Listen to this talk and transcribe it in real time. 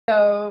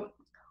So,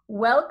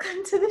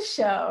 welcome to the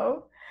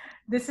show.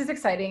 This is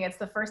exciting. It's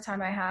the first time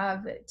I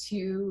have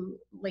two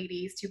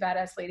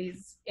badass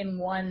ladies in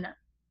one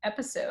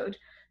episode.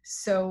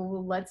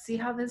 So, let's see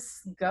how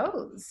this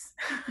goes.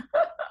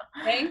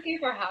 Thank you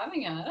for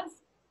having us.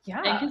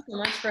 Yeah. Thank you so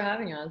much for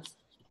having us.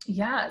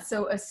 Yeah.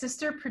 So, a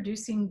sister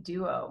producing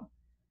duo.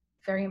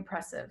 Very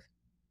impressive.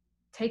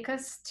 Take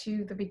us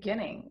to the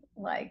beginning.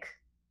 Like,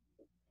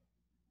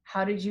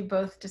 how did you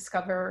both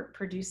discover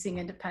producing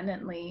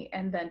independently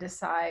and then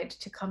decide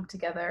to come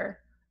together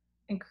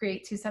and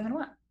create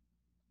 271?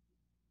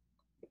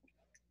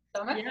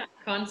 Yeah,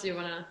 Cons, you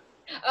wanna?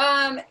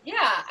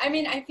 Yeah, I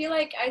mean, I feel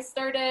like I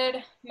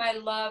started my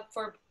love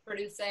for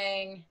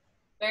producing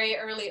very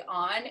early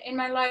on in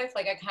my life.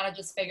 Like I kind of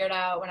just figured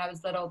out when I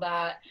was little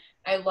that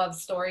I love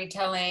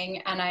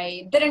storytelling, and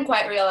I didn't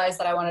quite realize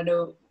that I wanted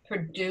to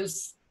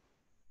produce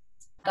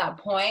at that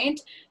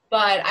point.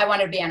 But I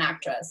wanted to be an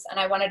actress, and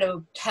I wanted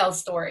to tell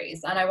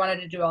stories, and I wanted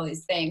to do all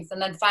these things. And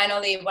then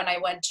finally, when I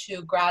went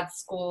to grad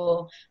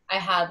school, I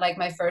had like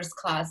my first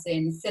class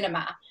in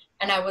cinema.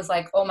 And I was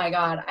like, oh my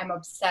God, I'm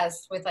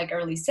obsessed with like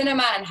early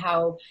cinema and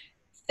how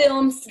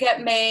films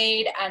get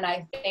made. And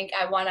I think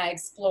I want to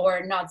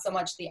explore not so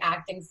much the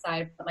acting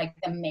side, but like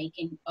the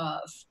making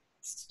of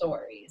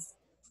stories.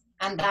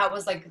 And that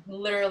was like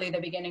literally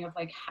the beginning of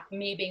like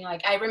me being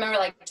like, I remember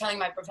like telling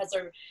my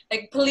professor,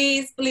 like,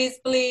 please, please,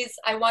 please,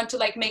 I want to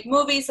like make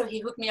movies. So he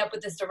hooked me up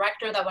with this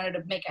director that wanted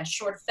to make a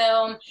short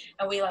film,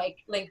 and we like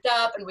linked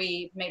up and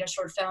we made a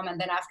short film. And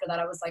then after that,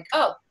 I was like,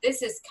 oh,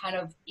 this is kind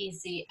of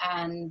easy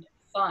and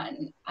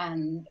fun.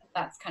 And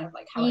that's kind of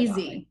like how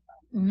easy.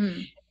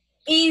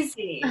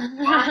 Easy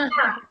at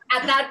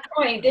that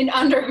point in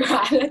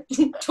undergrad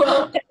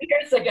 12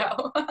 years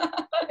ago.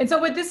 And so,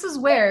 but this is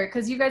where,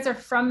 because you guys are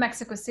from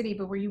Mexico City,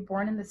 but were you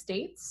born in the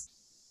States?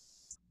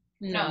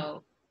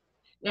 No.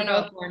 We're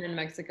both born in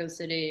Mexico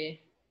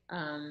City.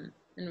 And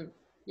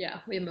yeah,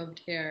 we moved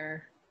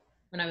here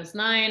when I was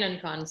 9 and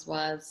Cons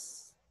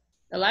was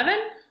 11.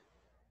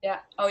 Yeah.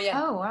 Oh,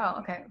 yeah. Oh, wow.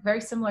 Okay.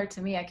 Very similar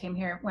to me. I came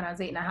here when I was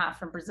 8.5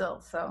 from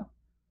Brazil. So.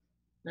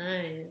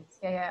 Nice.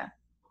 Yeah.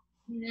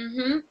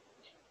 Mm-hmm.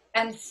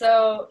 And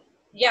so,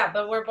 yeah,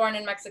 but we're born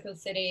in Mexico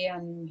City,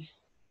 and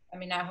I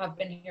mean, I have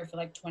been here for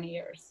like 20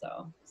 years,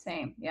 so.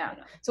 Same, yeah.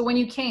 So when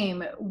you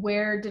came,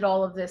 where did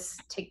all of this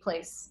take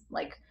place?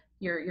 Like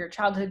your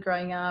childhood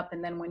growing up,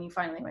 and then when you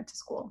finally went to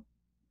school?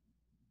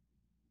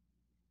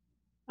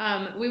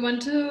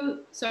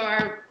 So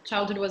our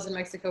childhood was in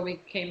Mexico. We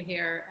came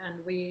here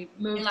and we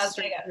moved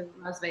straight to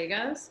Las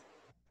Vegas.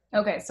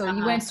 Okay, so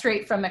you went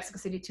straight from Mexico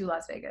City to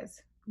Las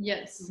Vegas.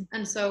 Yes,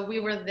 and so we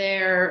were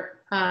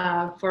there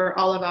for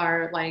all of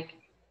our like,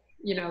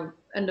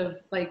 end of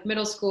like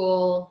middle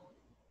school,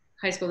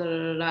 high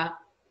school,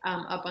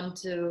 up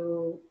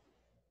until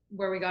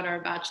where we got our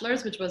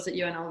bachelor's, which was at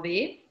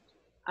UNLV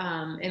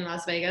in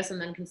Las Vegas, and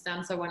then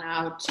Constanza went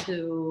out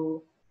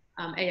to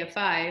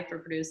AFI for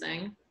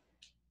producing,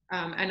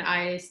 and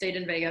I stayed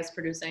in Vegas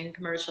producing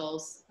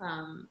commercials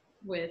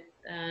with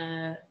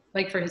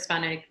like for the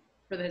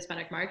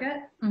Hispanic market.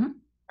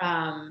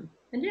 Mm-hmm.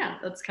 And yeah,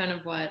 that's kind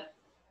of what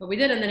we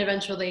did. And then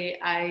eventually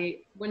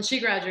when she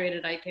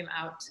graduated, I came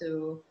out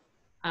to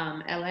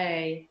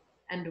LA,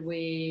 and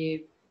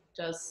we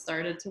just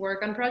started to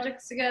work on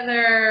projects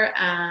together.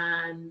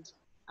 And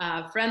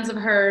friends of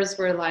hers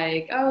were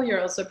like, oh, you're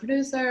also a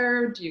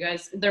producer.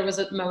 There was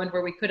a moment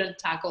where we couldn't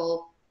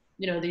tackle,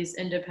 these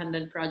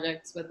independent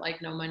projects with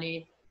like no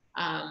money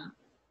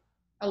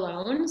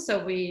alone.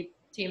 So we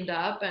teamed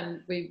up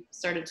and we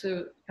started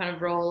to kind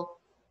of roll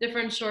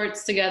different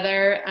shorts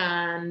together,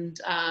 and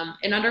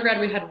in undergrad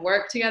we had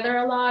worked together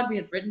a lot. We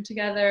had written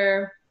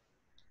together,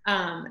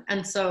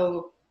 and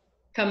so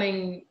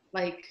coming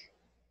like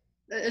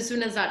as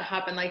soon as that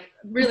happened, like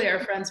really our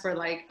friends were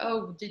like,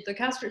 oh, do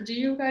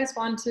you guys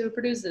want to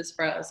produce this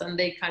for us? And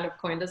they kind of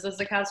coined us as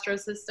the Castro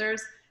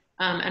sisters,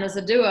 and as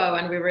a duo,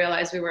 and we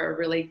realized we were a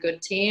really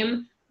good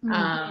team.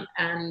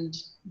 And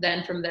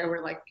then from there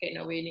we're like, okay,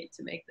 no, we need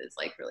to make this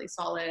like really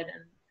solid,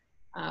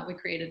 and we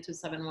created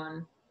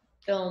 271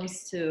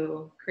 Films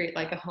to create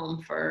like a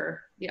home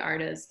for the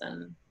artist.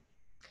 And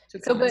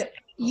but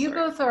you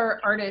both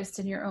are artists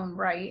in your own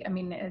right. I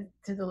mean,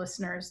 to the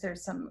listeners,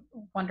 there's some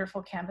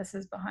wonderful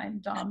canvases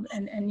behind Dom,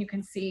 and you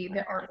can see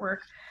the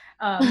artwork.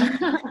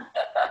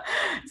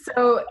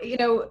 So,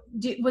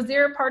 was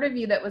there a part of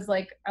you that was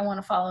like, I want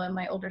to follow in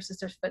my older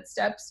sister's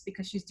footsteps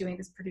because she's doing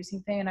this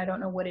producing thing and I don't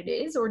know what it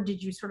is? Or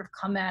did you sort of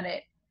come at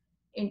it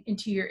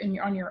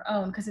on your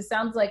own? Because it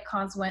sounds like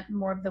Cons went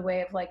more of the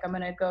way of like, I'm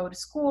going to go to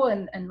school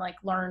and like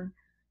learn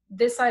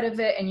this side of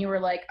it. And you were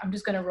like, I'm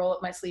just going to roll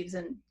up my sleeves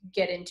and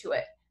get into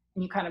it.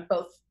 And you kind of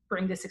both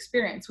bring this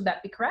experience. Would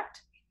that be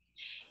correct?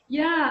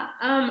 Yeah.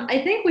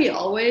 I think we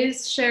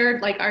always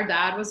shared, like our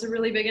dad was a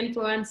really big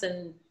influence,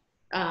 and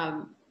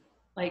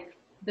like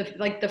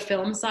the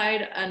film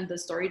side and the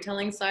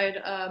storytelling side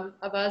of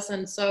us.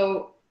 And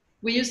so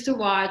we used to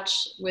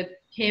watch with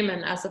him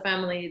and as a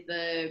family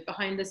the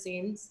behind the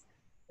scenes.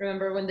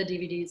 Remember when the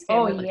DVDs came?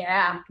 Oh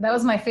yeah, that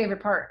was my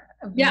favorite part.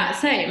 Yeah,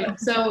 same.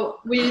 So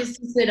we used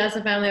to sit as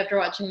a family after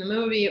watching the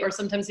movie, or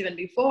sometimes even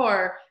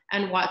before,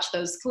 and watch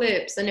those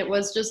clips. And it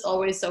was just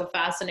always so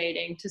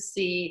fascinating to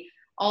see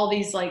all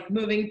these like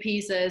moving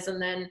pieces.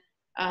 And then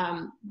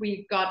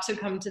we got to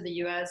come to the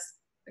US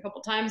a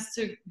couple times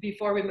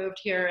before we moved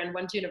here and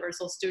went to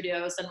Universal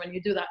Studios. And when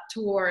you do that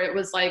tour, it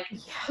was like,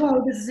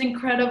 whoa, this is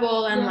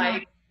incredible. And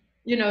like,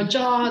 you know,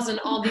 Jaws and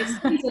all these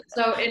things. And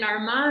so in our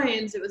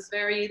minds, it was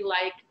very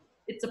like,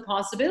 it's a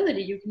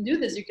possibility. You can do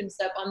this. You can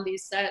step on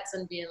these sets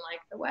and be in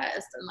like the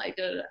West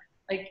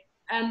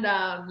and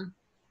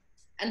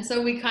and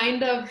so we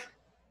kind of,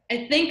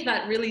 I think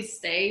that really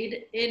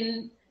stayed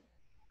in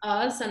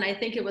us. And I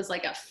think it was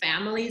like a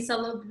family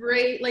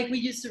celebrate. Like we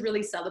used to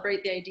really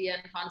celebrate the idea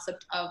and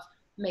concept of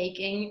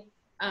making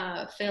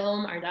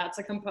film. Our dad's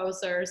a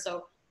composer.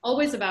 So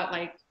always about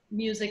like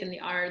music and the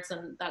arts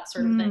and that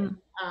sort of thing.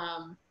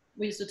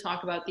 We used to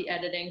talk about the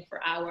editing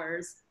for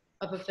hours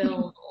of a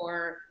film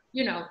or,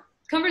 you know,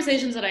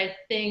 conversations that I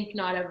think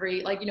not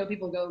every, like, you know,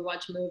 people go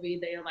watch a movie,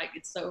 they're like,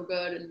 it's so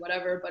good and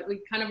whatever, but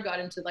we kind of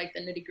got into like the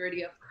nitty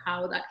gritty of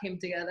how that came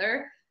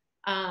together.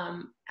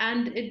 And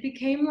it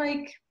became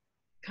like,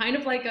 kind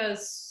of like a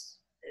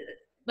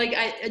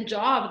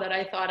job that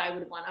I thought I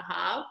would want to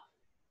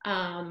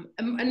have,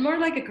 and more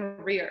like a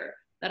career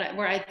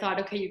where I thought,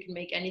 okay, you can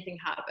make anything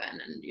happen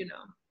and, you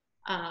know,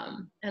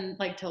 and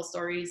like tell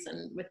stories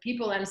and with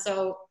people. And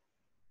so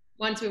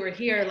once we were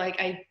here, like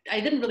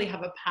I didn't really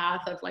have a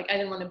path of like, I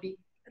didn't want to be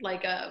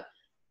like a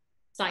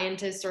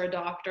scientist or a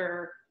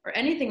doctor or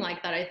anything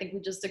like that. I think we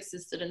just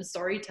existed in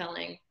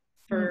storytelling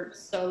for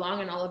so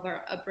long and all of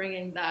our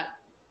upbringing that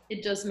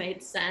it just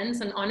made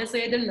sense. And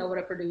honestly, I didn't know what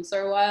a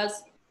producer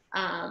was.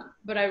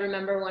 But I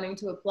remember wanting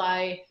to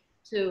apply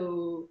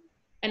to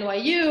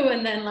NYU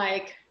and then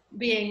like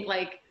being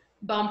like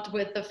bumped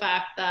with the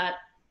fact that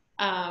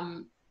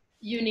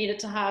you needed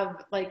to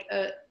have like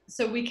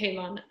so we came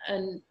on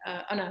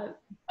a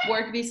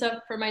work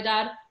visa for my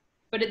dad,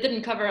 but it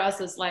didn't cover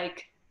us as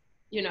like,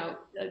 you know,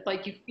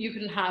 like you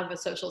couldn't have a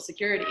social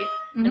security.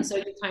 And so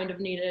you kind of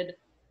needed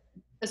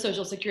a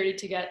social security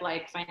to get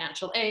like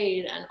financial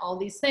aid and all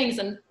these things.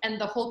 And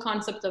the whole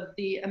concept of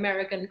the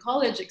American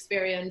college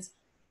experience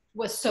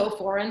was so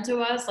foreign to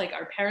us. Like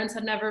our parents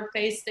had never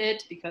faced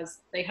it because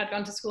they had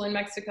gone to school in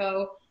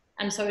Mexico.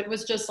 And so it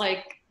was just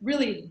like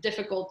really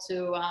difficult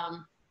to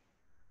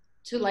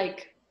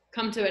like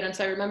come to it. And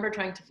so I remember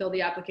trying to fill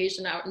the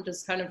application out and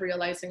just kind of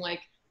realizing like,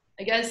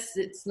 I guess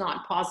it's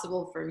not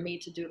possible for me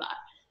to do that.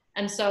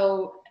 And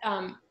so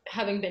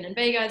having been in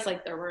Vegas,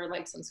 like there were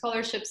like some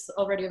scholarships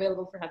already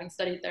available for having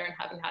studied there and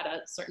having had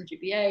a certain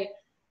GPA.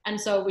 And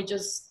so we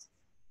just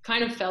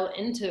kind of fell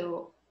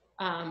into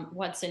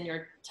what's in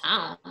your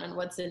town and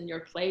what's in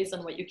your place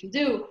and what you can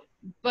do.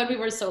 But we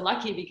were so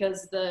lucky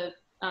because the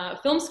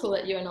film school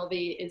at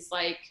UNLV is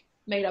like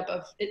made up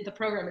of, the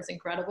program is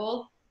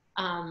incredible.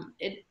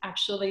 It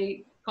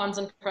actually,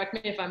 Constance, correct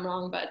me if I'm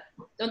wrong, but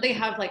don't they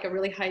have like a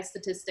really high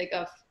statistic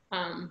of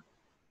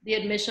the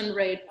admission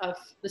rate of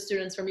the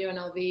students from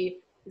UNLV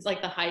is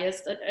like the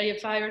highest at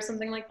AFI or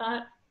something like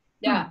that?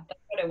 Yeah, that's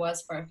what it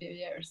was for a few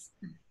years.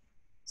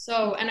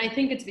 So, and I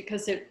think it's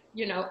because it,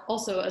 you know,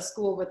 also a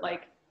school with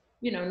like,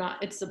 you know,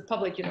 it's a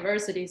public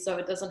university, so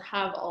it doesn't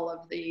have all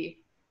of the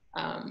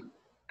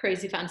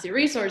crazy fancy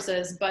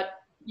resources,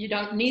 but you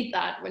don't need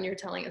that when you're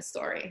telling a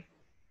story.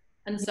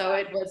 And so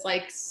it was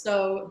like,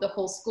 so the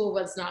whole school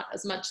was not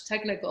as much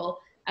technical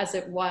as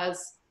it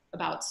was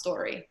about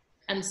story.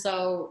 And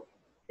so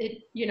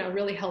it, you know,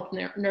 really helped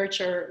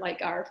nurture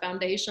like our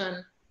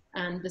foundation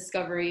and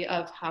discovery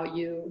of how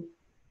you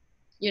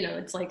know,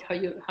 it's like how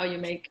you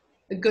make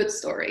a good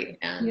story.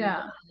 And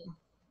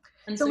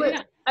and so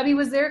yeah. I mean,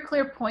 was there a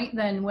clear point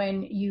then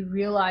when you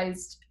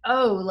realized,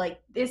 oh,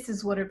 like this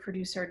is what a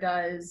producer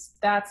does,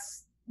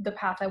 that's the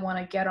path I want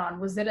to get on?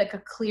 Was it like a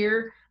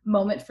clear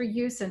moment for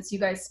you, since you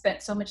guys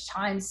spent so much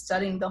time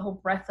studying the whole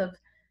breadth of,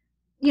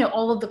 you know,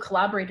 all of the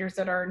collaborators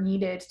that are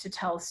needed to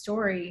tell a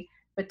story,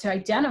 but to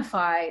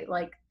identify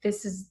like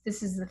this is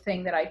the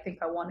thing that I think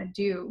I want to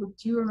do?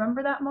 Do you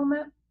remember that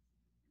moment?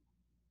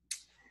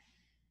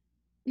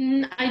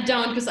 I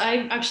don't, because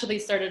I actually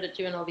started at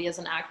UNLV as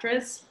an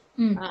actress.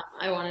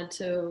 I wanted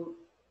to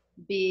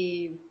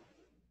be,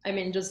 I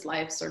mean, just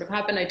life sort of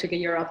happened. I took a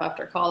year off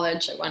after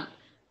college. I went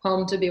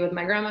home to be with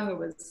my grandma who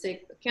was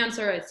sick with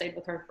cancer. I stayed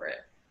with her for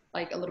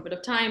like a little bit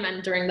of time.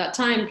 And during that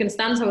time,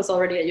 Constanza was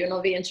already at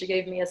UNLV and she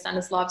gave me a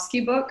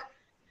Stanislavski book.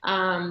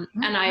 And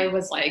I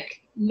was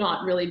like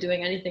not really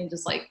doing anything,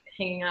 just like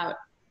hanging out,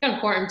 kind of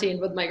quarantined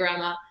with my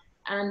grandma.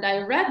 And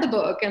I read the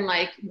book and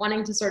like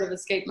wanting to sort of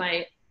escape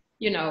my,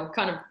 you know,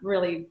 kind of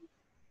really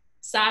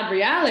sad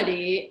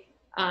reality,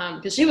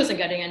 because she wasn't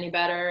getting any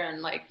better.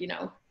 And like, you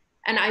know,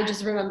 and I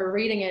just remember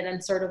reading it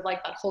and sort of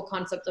like that whole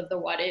concept of the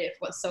what if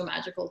was so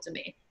magical to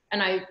me.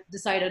 And I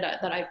decided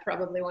that I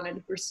probably wanted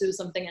to pursue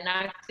something in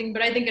acting,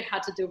 but I think it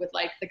had to do with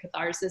like the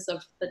catharsis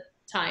of the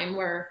time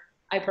where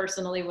I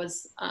personally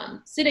was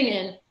sitting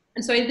in.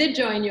 And so I did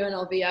join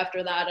UNLV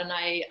after that, and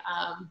I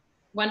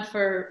went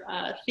for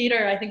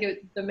theater. I think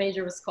the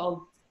major was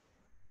called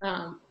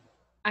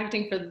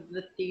acting for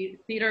the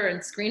theater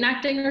and screen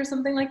acting or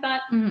something like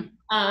that. Mm-hmm.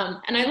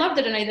 And I loved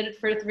it, and I did it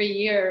for 3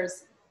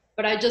 years,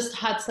 but I just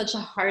had such a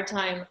hard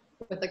time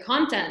with the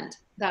content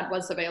that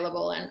was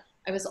available. And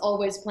I was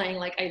always playing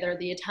like either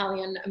the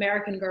Italian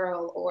American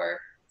girl or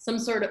some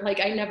sort of, like,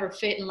 I never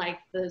fit in like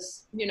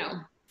this, you know,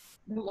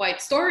 the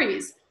white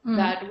stories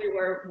that we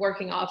were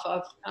working off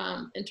of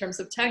in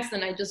terms of text.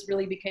 And I just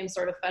really became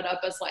sort of fed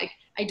up as like,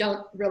 I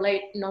don't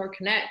relate nor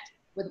connect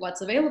with what's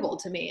available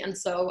to me. And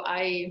so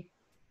I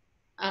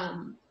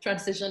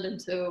transitioned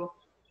into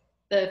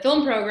the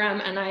film program,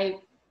 and I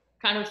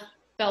kind of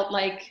felt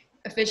like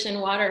a fish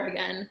in water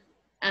again,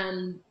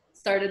 and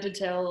started to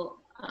tell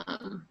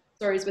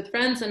stories with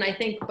friends. And I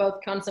think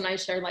both Cons and I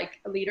share like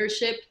a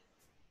leadership,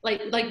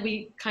 like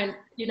we kind of,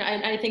 you know,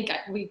 and I think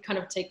we kind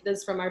of take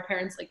this from our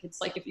parents. Like,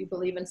 it's like, if you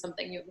believe in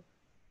something,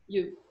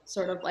 you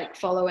sort of like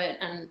follow it,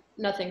 and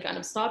nothing kind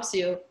of stops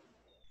you.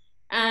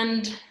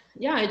 And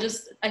yeah,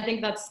 I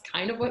think that's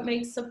kind of what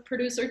makes a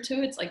producer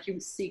too. It's like you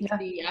seek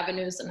the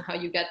avenues and how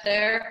you get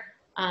there.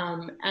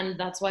 And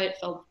that's why it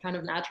felt kind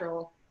of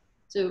natural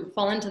to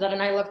fall into that.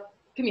 And I love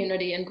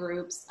community and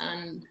groups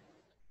and,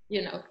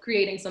 you know,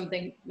 creating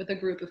something with a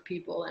group of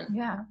people and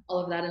all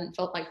of that, and it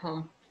felt like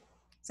home.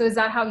 So is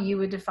that how you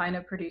would define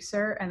a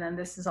producer? And then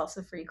this is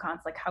also for you, Cons,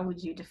 like, how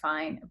would you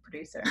define a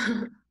producer?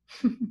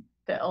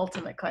 The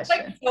ultimate question.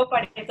 It's like so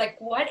funny. It's like,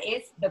 what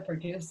is the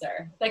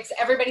producer? Like, so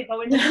everybody's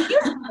always like,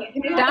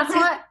 that's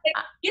what,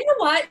 like, you know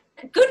what?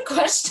 Good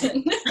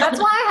question. That's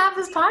why I have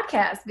this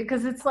podcast,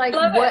 because it's like,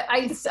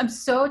 I'm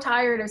so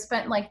tired. I've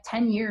spent like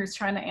 10 years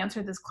trying to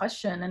answer this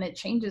question, and it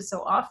changes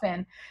so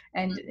often,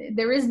 and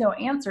there is no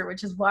answer,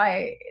 which is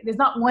why there's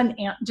not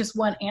just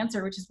one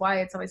answer, which is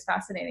why it's always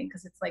fascinating,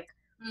 because it's like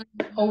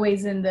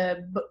always in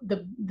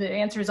the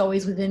answer is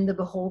always within the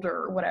beholder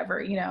or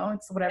whatever, you know,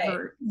 it's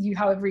whatever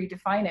however you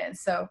define it.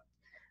 So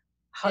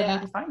how do you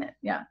define it?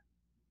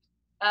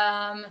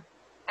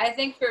 I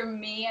think for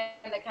me,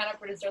 and the kind of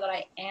producer that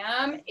I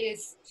am,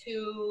 is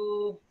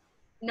to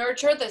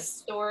nurture the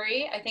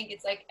story. I think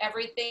it's like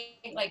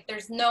everything, like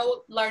there's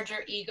no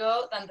larger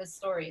ego than the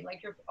story.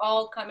 Like, you're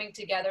all coming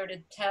together to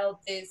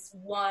tell this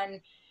one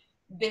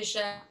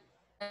vision,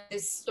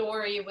 this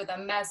story with a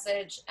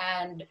message,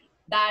 and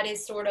that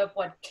is sort of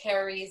what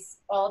carries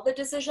all the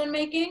decision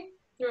making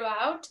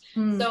throughout.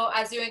 So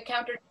as you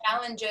encounter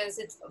challenges,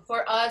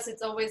 for us,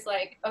 it's always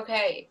like,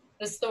 okay,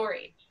 the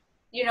story.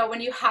 You know,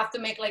 when you have to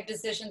make like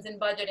decisions in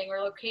budgeting or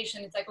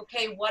location, it's like,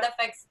 okay, what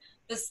affects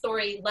the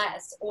story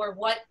less? Or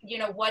what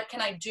can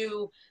I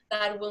do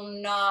that will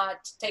not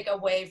take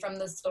away from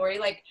the story?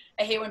 Like,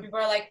 I hate when people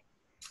are like,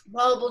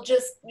 well,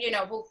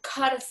 we'll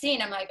cut a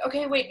scene. I'm like,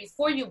 okay, wait,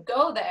 before you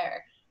go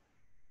there,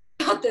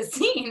 cut the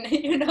scene,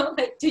 you know,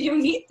 like, do you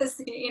need the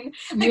scene?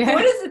 Like,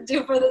 what does it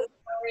do for the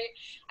story?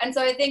 And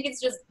so I think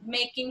it's just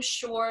making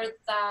sure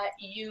that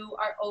you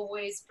are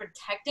always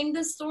protecting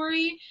the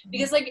story,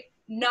 because like,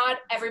 not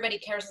everybody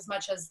cares as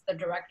much as the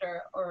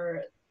director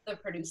or the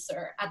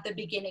producer at the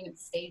beginning of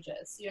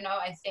stages. You know,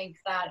 I think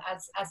that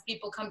as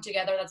people come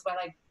together, that's why,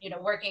 like, you know,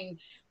 working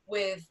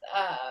with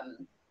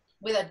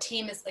a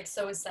team is like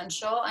so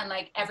essential, and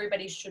like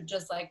everybody should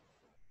just like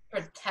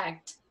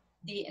protect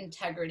the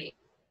integrity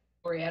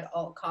at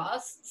all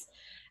costs.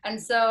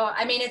 And so,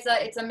 I mean,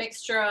 it's a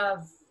mixture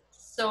of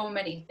so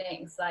many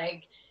things.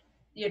 Like,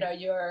 you know,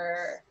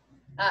 you're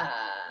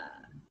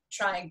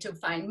trying to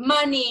find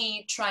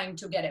money, trying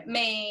to get it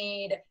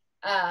made,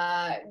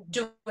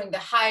 doing the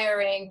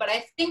hiring. But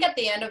I think at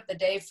the end of the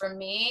day, for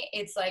me,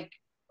 it's like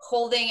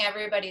holding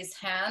everybody's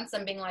hands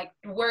and being like,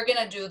 we're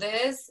gonna do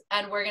this,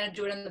 and we're gonna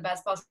do it in the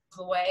best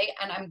possible way,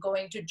 and I'm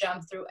going to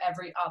jump through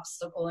every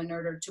obstacle in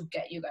order to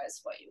get you guys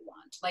what you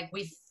want. Like,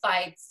 we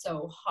fight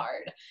so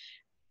hard,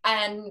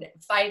 and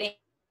fighting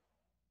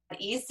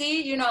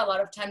easy, you know, a lot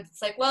of times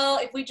it's like, well,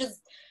 if we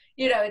just,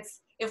 you know,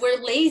 if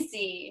we're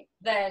lazy,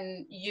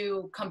 then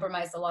you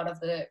compromise a lot of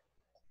the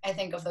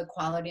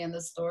quality in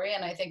the story.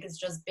 And I think it's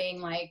just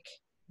being like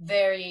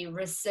very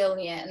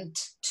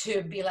resilient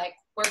to be like,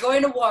 we're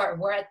going to war,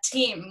 we're a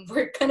team,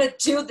 we're gonna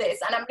do this,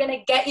 and I'm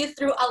gonna get you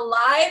through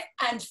alive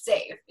and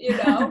safe, you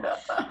know.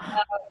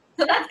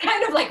 So that's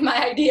kind of like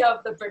my idea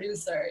of the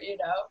producer, you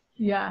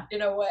know.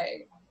 In a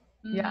way.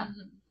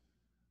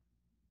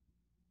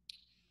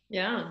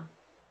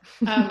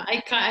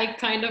 I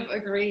kind of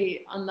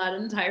agree on that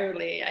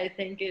entirely. I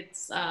think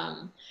it's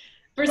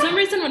for some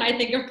reason, when I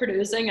think of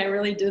producing, I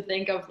really do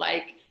think of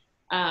like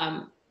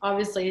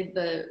obviously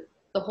the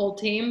whole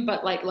team,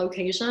 but like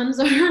locations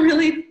are a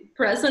really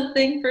present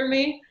thing for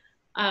me.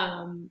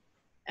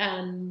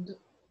 And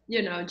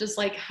you know, just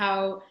like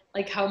how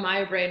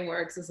my brain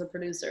works as a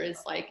producer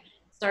is like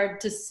start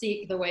to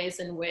seek the ways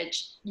in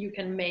which you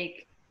can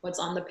make what's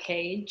on the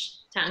page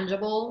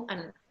tangible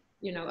and,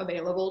 you know,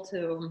 available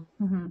to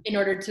in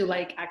order to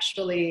like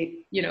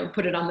actually, you know,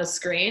 put it on the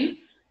screen.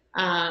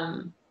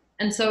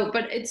 And so,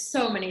 but it's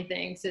so many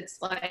things.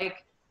 It's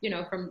like, you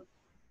know, from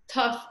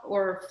tough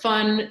or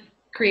fun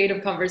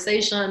creative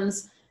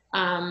conversations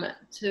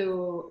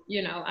to,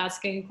 you know,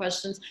 asking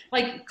questions.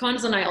 Like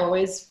Cons and I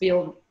always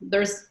feel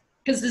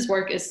because this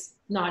work is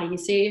not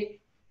easy.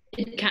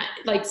 It can't,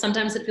 like,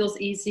 sometimes it feels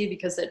easy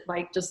because it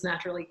like just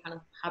naturally kind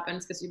of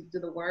happens because you do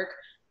the work,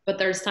 but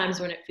there's times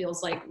when it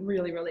feels like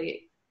really,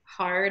 really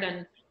hard.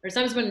 And there's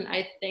times when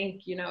I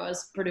think, you know,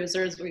 as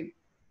producers, we,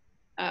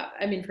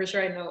 I mean, for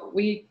sure, I know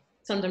we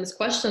sometimes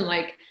question,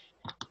 like,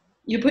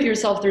 you put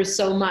yourself through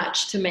so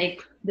much to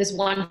make this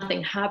one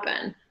thing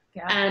happen.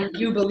 Yeah. And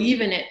you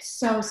believe in it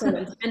so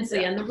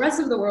intensely, and the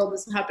rest of the world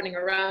is happening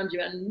around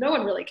you and no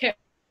one really cares.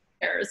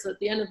 At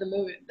the end of the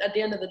movie, at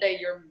the end of the day,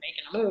 you're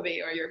making a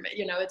movie, or you're,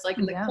 you know, it's like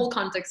in the whole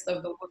context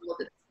of the world,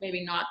 it's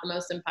maybe not the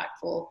most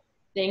impactful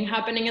thing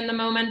happening in the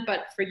moment,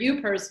 but for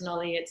you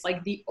personally, it's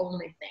like the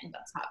only thing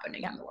that's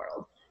happening in the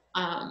world.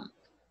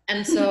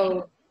 And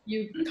so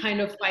you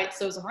kind of fight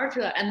so hard for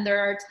that. And there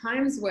are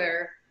times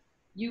where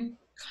you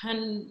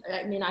can,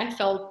 I mean, I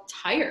felt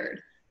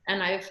tired,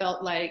 and I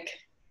felt like,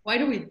 why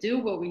do we do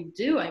what we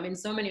do? I mean,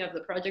 so many of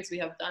the projects we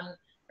have done,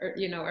 or,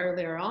 you know,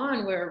 earlier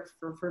on were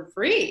for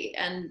free,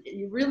 and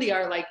you really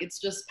are like, it's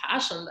just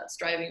passion that's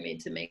driving me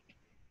to make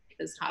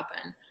this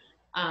happen.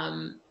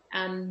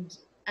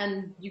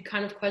 And you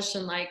kind of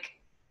question, like,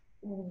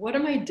 what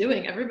am I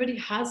doing? Everybody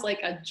has like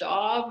a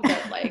job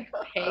that like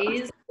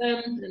pays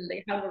them, and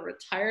they have a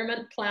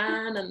retirement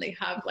plan, and they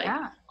have like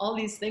all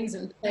these things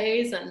in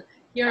place, and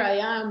here I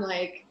am,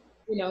 like,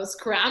 you know,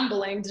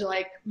 scrambling to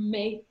like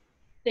make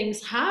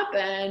things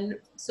happen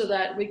so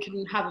that we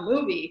can have a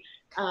movie.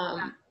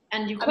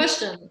 And you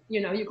question,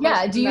 you know, you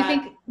question.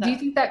 Do you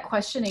think that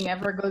questioning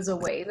ever goes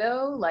away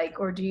though? Like,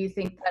 or do you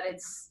think that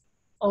it's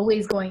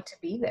always going to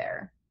be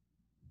there?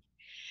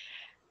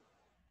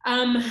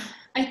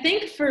 I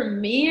think for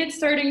me, it's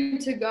starting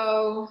to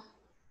go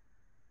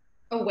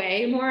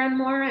away more and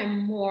more.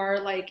 I'm more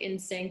like in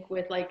sync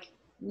with, like,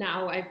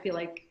 now I feel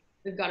like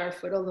we've got our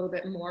foot a little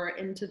bit more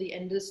into the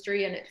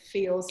industry, and it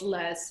feels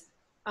less,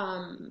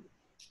 I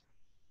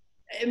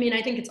mean,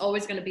 I think it's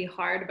always going to be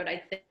hard, but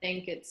I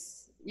think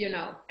it's, you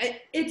know,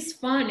 it's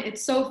fun.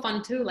 It's so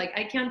fun too. Like,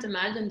 I can't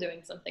imagine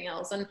doing something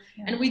else. And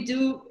we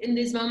do, in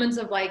these moments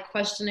of like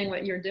questioning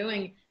what you're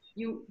doing,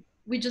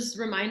 we just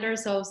remind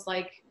ourselves,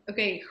 like,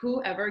 okay,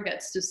 whoever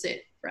gets to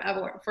sit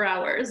for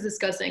hours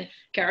discussing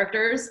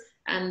characters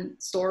and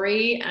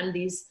story and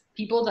these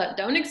people that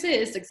don't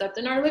exist except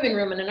in our living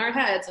room and in our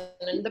heads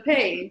and in the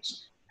page,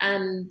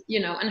 and, you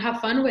know, and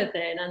have fun with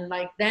it, and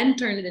like then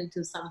turn it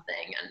into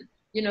something. And,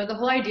 you know, the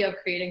whole idea of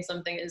creating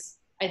something is,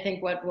 I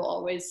think, what will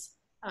always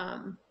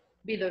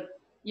be the,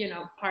 you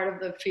know, part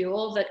of the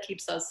fuel that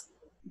keeps us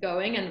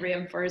going and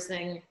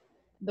reinforcing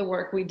the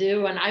work we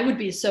do. And I would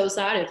be so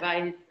sad if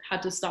I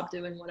had to stop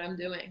doing what I'm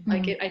doing.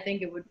 Like, I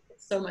think it would be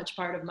so much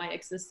part of my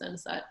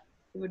existence that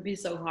it would be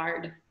so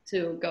hard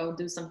to go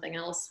do something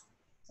else.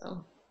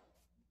 So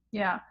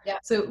yeah.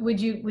 So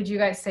would you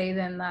guys say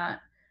then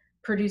that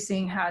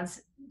producing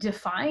has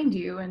defined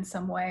you in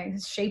some way,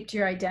 has shaped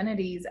your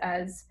identities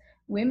as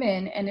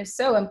women? And if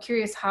so, I'm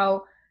curious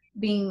how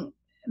being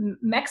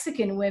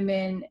Mexican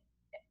women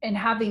and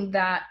having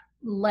that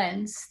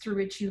lens through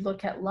which you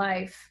look at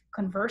life,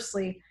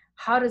 conversely,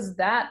 how does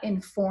that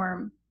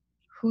inform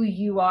who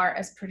you are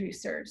as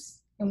producers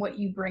and what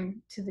you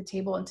bring to the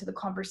table and to the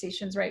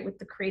conversations, right, with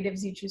the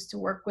creatives you choose to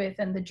work with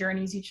and the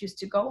journeys you choose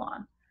to go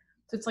on?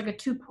 So it's like a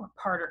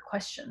two-parter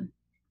question.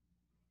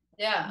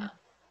 Yeah.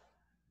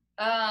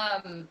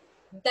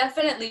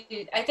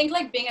 Definitely. I think,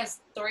 like, being a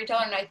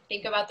storyteller, and I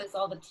think about this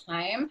all the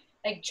time,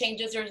 like,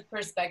 changes your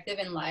perspective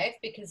in life,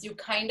 because you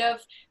kind of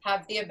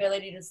have the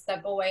ability to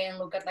step away and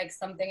look at like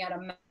something at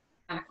a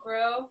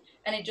macro,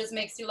 and it just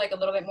makes you like a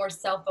little bit more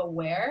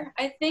self-aware,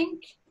 I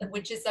think,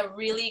 which is a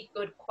really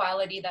good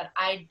quality that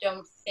I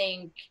don't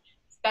think,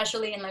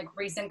 especially in like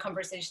recent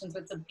conversations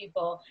with some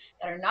people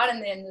that are not in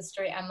the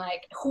industry, I'm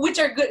like, who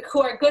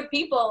are good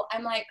people,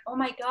 I'm like, oh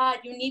my God,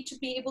 you need to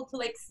be able to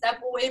like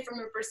step away from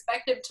your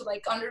perspective to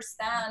like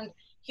understand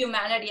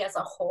humanity as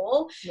a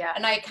whole.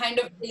 And I kind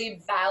of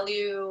really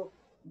value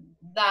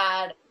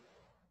that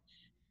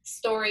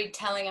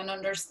storytelling and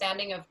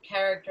understanding of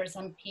characters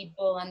and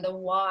people and the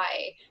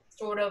why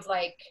sort of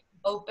like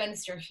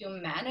opens your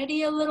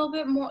humanity a little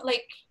bit more,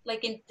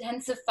 like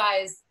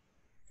intensifies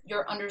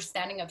your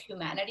understanding of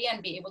humanity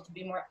and be able to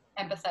be more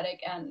empathetic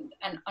and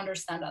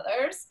understand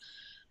others.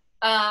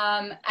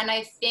 And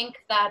I think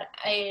that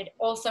it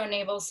also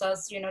enables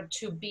us, you know,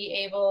 to be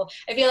able,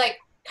 I feel like,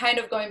 kind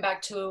of going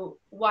back to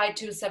why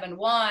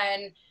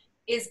 271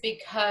 is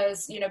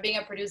because, you know, being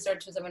a producer at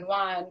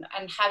 271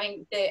 and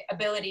having the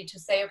ability to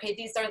say, okay,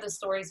 these are the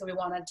stories that we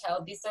want to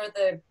tell. These are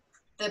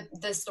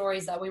the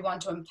stories that we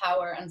want to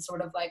empower and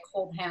sort of like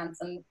hold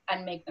hands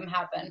and make them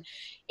happen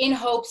in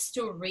hopes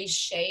to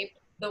reshape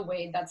the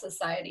way that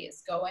society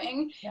is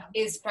going,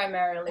 is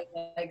primarily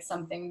like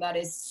something that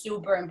is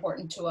super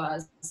important to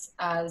us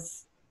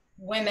as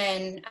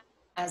women,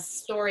 as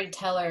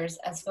storytellers,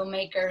 as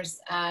filmmakers,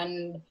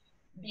 and,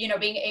 you know,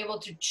 being able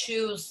to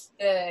choose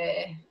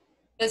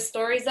the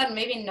stories that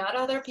maybe not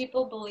other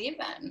people believe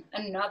in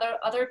and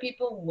other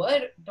people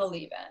would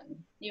believe in,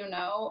 you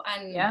know,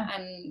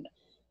 and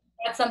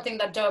that's something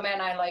that Dome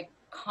and I like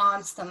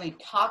constantly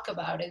talk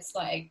about, is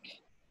like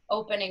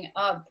opening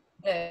up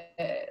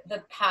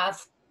the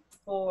path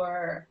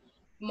for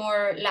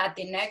more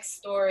Latinx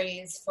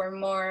stories, for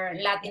more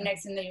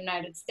Latinx in the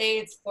United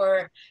States,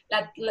 for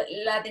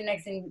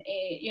Latinx in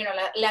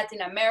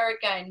Latin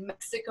America and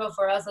Mexico.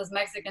 For us as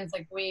Mexicans,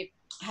 like we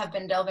have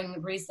been delving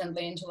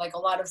recently into like a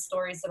lot of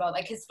stories about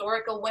like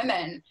historical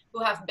women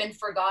who have been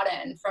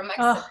forgotten from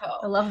Mexico. Oh,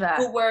 I love that.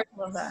 Who were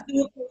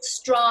super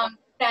strong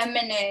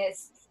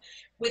feminists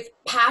with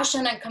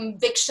passion and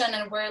conviction,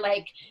 and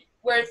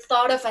were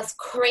thought of as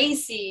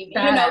crazy,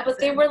 but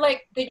they were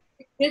like, they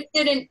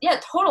existed in,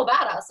 total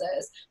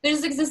badasses. They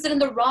just existed in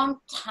the wrong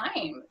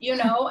time,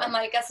 and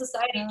like as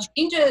society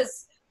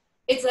changes,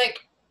 it's like,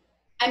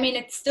 I mean,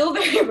 it's still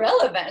very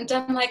relevant.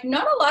 I'm like,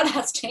 not a lot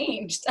has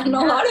changed. And a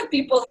lot of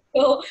people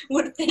still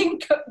would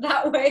think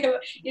that way,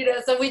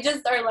 so we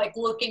just are like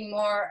looking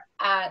more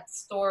at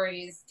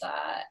stories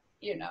that,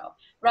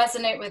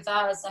 resonate with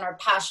us and our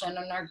passion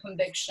and our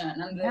conviction.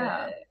 And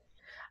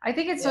I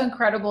think it's so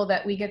incredible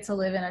that we get to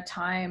live in a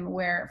time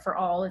where, for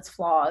all its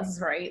flaws,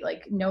 right?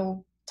 Like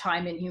no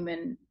time in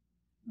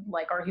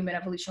our human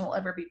evolution will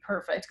ever be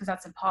perfect, because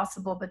that's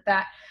impossible, but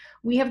that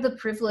we have the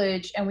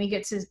privilege and we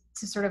get to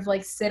sort of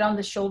like sit on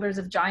the shoulders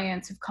of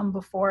giants who've come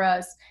before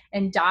us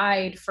and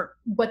died for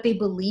what they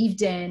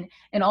believed in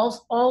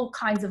all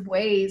kinds of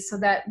ways, so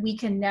that we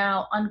can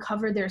now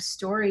uncover their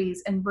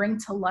stories and bring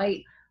to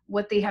light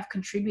what they have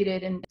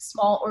contributed in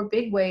small or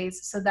big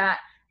ways, so that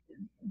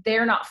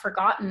they're not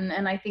forgotten.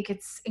 And I think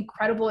it's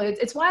incredible.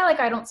 It's why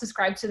like I don't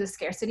subscribe to the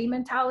scarcity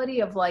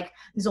mentality of like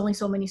there's only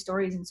so many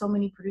stories and so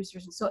many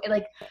producers, and so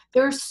like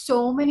there are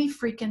so many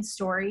freaking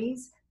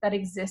stories that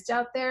exist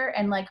out there,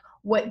 and like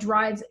what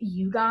drives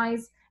you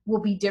guys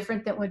will be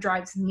different than what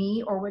drives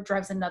me or what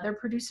drives another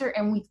producer,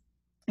 and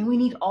we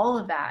need all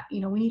of that. We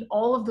need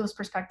all of those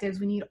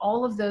perspectives. We need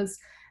all of those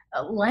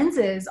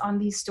lenses on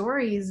these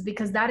stories,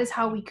 because that is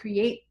how we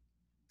create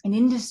an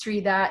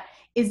industry that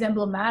is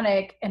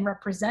emblematic and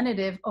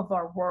representative of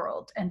our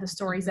world and the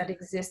stories that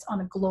exist on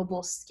a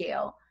global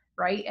scale,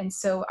 right? And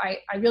so I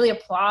really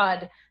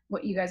applaud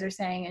what you guys are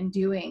saying and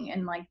doing,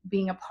 and like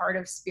being a part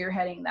of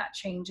spearheading that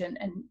change and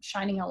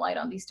shining a light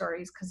on these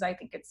stories, because I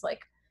think it's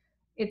like,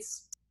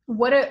 it's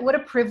what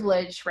a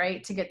privilege,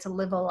 right? To get to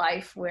live a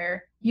life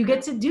where you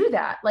get to do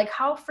that. Like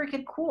how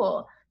freaking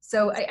cool.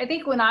 So I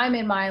think when I'm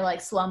in my like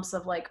slumps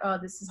of like, oh,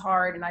 this is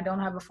hard and I don't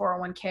have a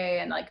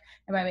 401k and like,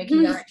 am I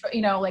making the right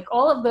choice? Like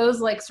all of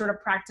those like sort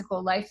of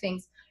practical life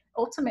things,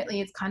 ultimately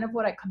it's kind of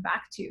what I come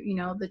back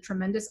to, the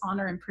tremendous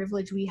honor and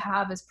privilege we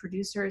have as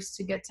producers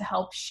to get to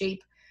help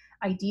shape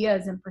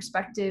ideas and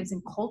perspectives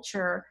and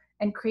culture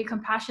and create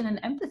compassion and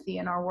empathy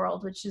in our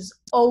world, which is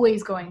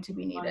always going to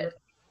be needed.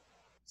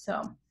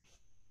 So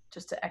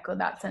just to echo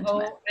that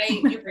sentiment.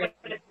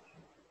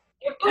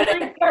 You put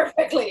it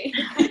perfectly.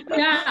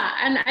 Yeah,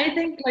 and I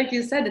think, like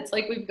you said, it's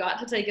like we've got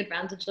to take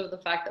advantage of the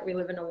fact that we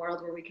live in a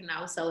world where we can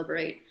now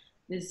celebrate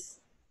these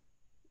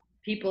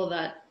people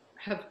that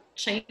have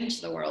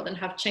changed the world and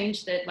have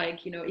changed it,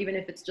 like, even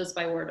if it's just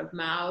by word of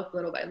mouth,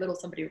 little by little,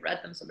 somebody read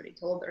them, somebody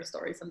told their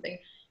story, something,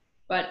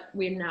 but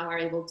we now are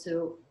able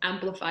to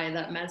amplify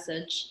that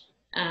message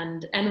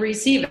and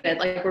receive it.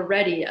 Like we're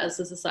ready as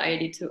a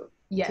society to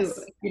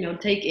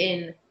take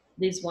in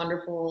these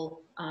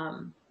wonderful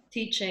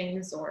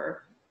teachings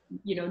or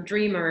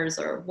dreamers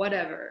or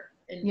whatever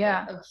of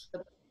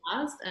the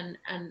past and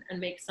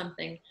make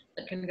something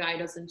that can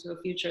guide us into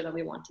a future that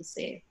we want to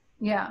see.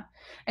 Yeah.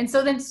 And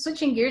so then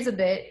switching gears a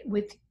bit,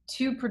 with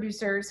two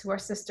producers who are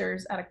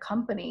sisters at a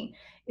company,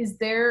 is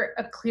there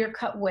a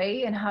clear-cut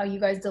way in how you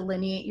guys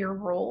delineate your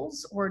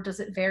roles, or does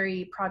it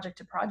vary project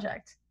to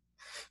project?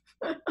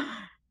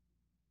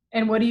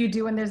 And what do you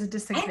do when there's a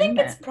disagreement? I think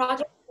it's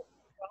project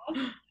to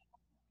project.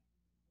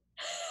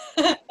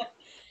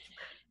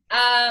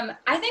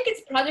 I think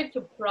it's project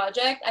to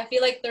project. I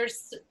feel like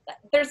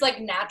there's like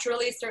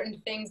naturally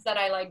certain things that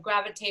I like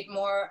gravitate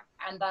more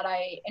and that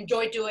I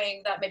enjoy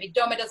doing that maybe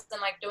Doma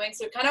doesn't like doing.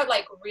 So it kind of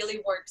like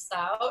really works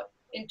out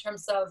in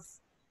terms of,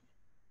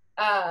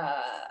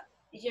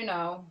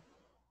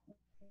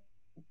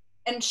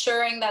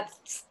 ensuring that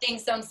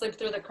things don't slip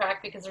through the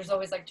crack, because there's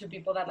always like two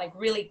people that like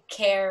really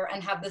care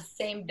and have the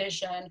same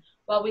vision,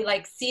 while we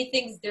like see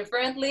things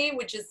differently,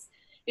 which is,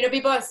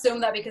 people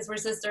assume that because we're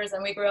sisters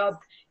and we grew up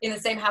in the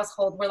same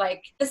household, we're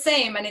like the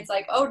same. And it's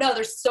like, oh no,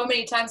 there's so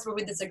many times where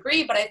we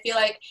disagree, but I feel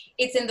like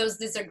it's in those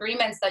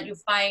disagreements that you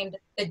find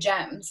the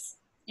gems,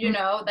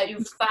 that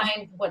you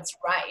find what's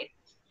right.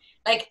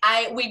 Like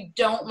we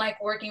don't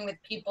like working with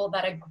people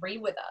that agree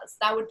with us.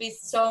 That would be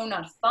so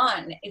not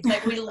fun. It's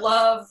like, we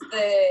love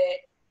the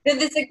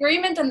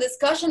disagreement and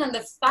discussion and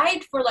the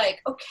fight for like,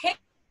 okay,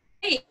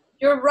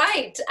 you're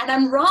right and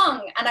I'm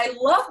wrong, and I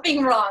love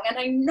being wrong, and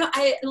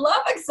I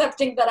love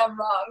accepting that I'm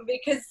wrong,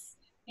 because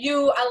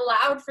you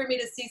allowed for me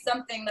to see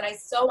something that I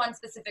saw one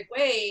specific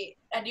way,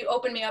 and you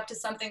opened me up to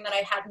something that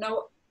I had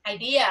no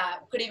idea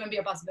could even be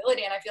a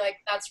possibility. And I feel like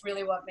that's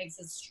really what makes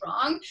us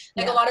strong.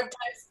 Like a lot of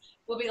times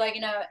we'll be like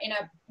in a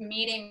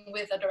meeting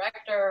with a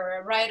director or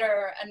a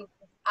writer, and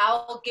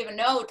I'll give a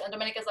note and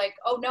Domenica's like,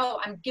 oh no,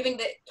 I'm giving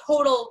the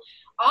total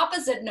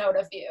opposite note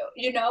of you,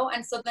 you know?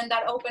 And so then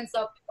that opens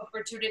up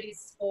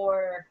opportunities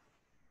for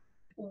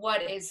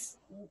what is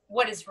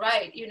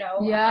right, you know?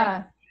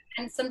 Yeah.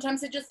 And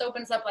sometimes it just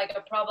opens up like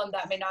a problem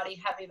that may not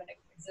have even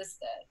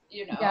existed,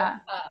 you know? Yeah.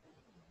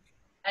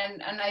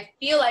 And I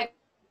feel like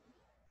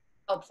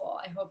helpful.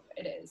 I hope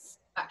it is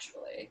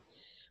actually.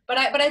 But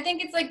I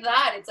think it's like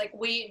that. It's like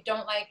we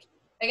don't like,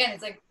 again,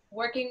 it's like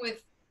working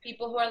with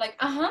people who are like,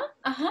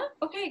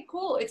 okay,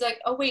 cool. It's like,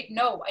 oh wait,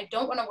 no, I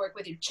don't want to work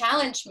with you.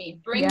 Challenge me,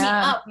 bring me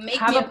up, make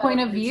have me a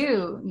point of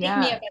view. make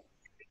me a better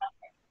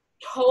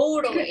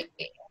totally.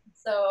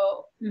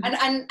 So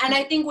and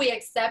I think we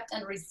accept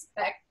and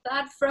respect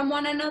that from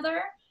one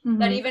another.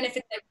 That even if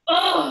it's like,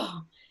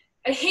 oh,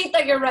 I hate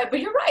that you're right,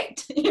 but you're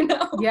right, you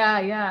know?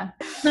 Yeah.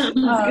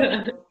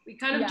 Good. We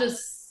kind of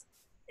just,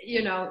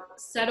 you know,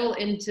 settle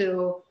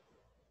into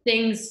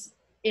things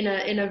in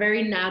a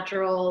very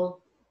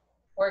natural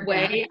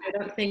way. I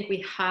don't think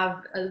we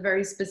have a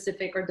very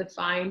specific or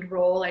defined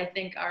role. I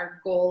think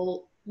our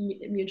goal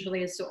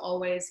mutually is to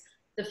always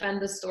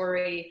defend the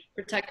story,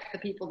 protect the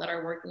people that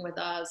are working with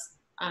us,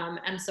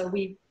 and so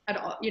we at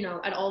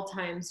all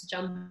times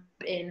jump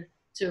in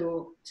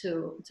to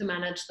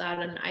manage that.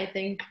 And I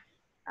think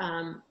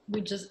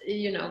we just,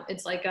 you know,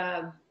 it's like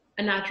a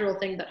natural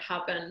thing that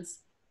happens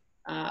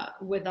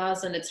with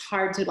us, and it's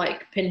hard to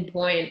like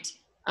pinpoint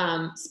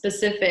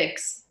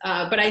specifics,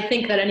 but I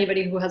think that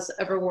anybody who has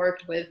ever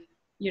worked with,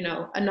 you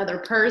know, another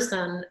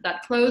person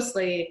that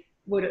closely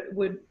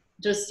would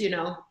just, you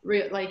know,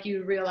 like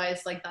you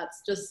realize like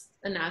that's just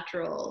a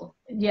natural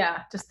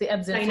just the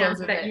ebbs and flows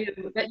of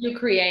that you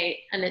create,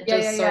 and it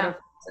just sort of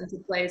falls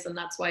into place. And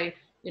that's why,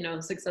 you know,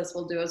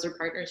 successful duos or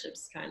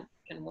partnerships can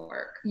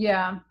work.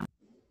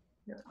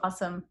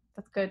 Awesome.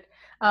 That's good.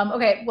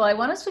 Okay, well, I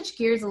want to switch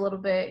gears a little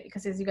bit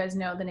because, as you guys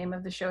know, the name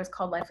of the show is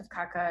called Life with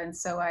CACA, and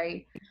so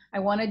I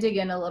want to dig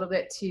in a little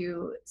bit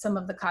to some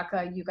of the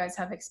CACA you guys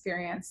have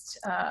experienced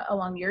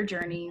along your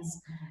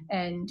journeys.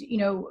 And, you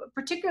know,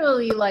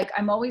 particularly, like,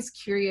 I'm always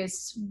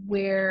curious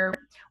when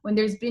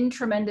there's been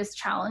tremendous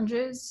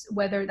challenges,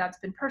 whether that's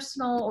been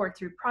personal or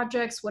through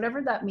projects,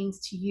 whatever that means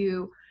to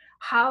you,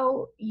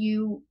 how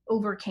you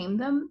overcame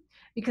them,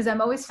 because I'm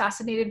always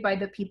fascinated by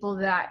the people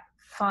that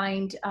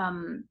find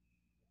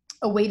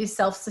a way to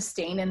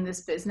self-sustain in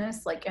this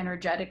business, like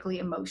energetically,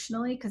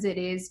 emotionally, because it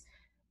is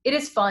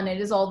fun,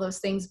 it is all those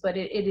things, but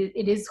it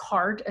is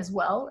hard as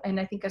well. And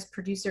I think as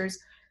producers,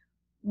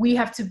 we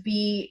have to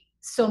be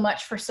so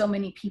much for so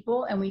many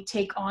people, and we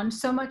take on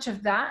so much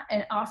of that.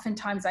 And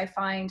oftentimes I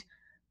find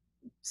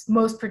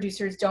most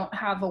producers don't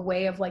have a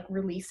way of like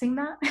releasing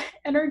that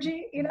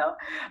energy, you know,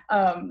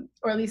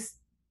 or at least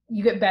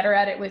you get better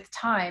at it with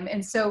time.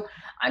 And so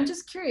I'm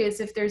just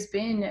curious if there's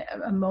been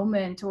a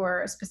moment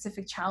or a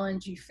specific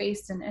challenge you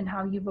faced and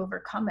how you've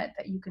overcome it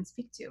that you can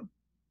speak to.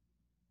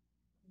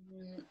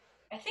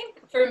 I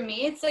think for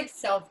me, it's like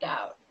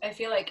self-doubt. I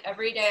feel like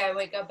every day I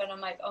wake up and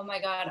I'm like, oh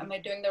my God, am I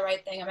doing the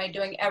right thing? Am I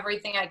doing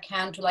everything I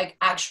can to like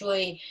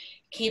actually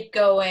keep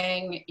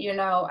going? You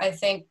know, I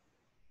think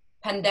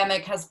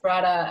pandemic has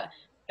brought a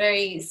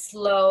very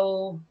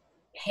slow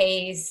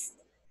paced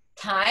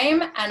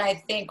time. And I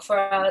think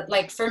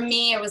for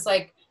me, it was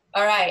like,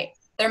 all right,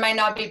 there might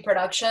not be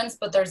productions,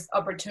 but there's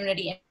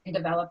opportunity in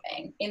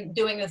developing, in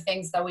doing the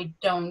things that we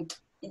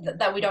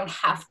don't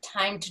have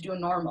time to do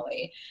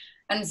normally.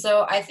 And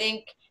so I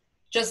think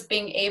just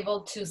being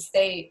able to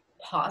stay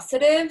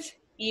positive,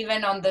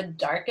 even on the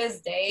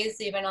darkest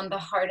days, even on the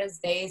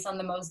hardest days, on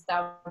the most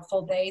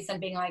doubtful days, and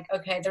being like,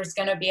 okay, there's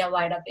going to be a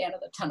light at the end of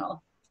the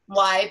tunnel.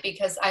 Why?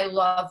 Because I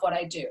love what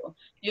I do.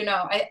 You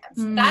know,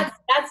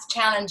 that's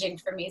challenging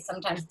for me.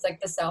 Sometimes it's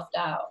like the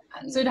self-doubt.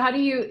 So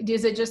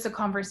is it just a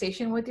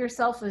conversation with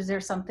yourself? Is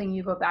there something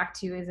you go back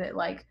to? Is it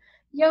like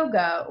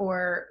yoga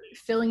or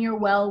filling your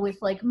well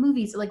with like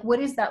movies? Like, what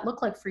does that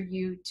look like for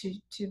you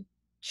to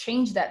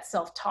change that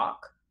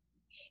self-talk?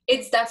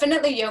 It's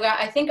definitely yoga.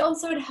 I think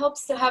also it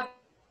helps to have,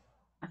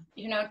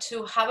 you know,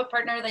 to have a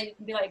partner that you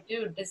can be like,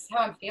 dude, this is how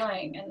I'm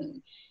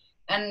feeling.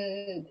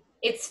 And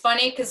it's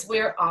funny because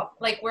we're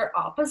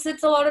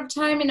opposites a lot of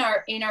time in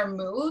our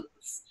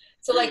moods.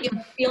 So like if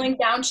I'm feeling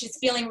down, she's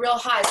feeling real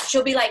high. So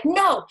she'll be like,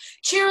 no,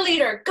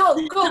 cheerleader, go,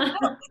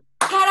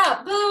 get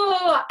up,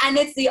 boo. And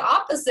it's the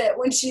opposite.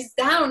 When she's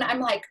down, I'm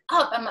like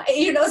up. I'm like,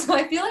 you know, so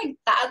I feel like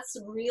that's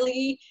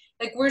really,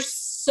 like, we're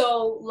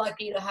so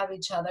lucky to have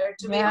each other,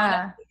 to be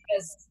honest.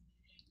 Because,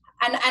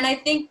 and I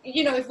think,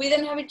 you know, if we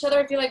didn't have each other,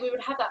 I feel like we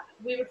would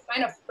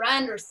find a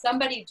friend or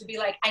somebody to be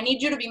like, I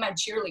need you to be my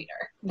cheerleader.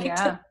 Like,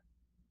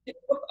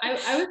 I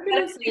was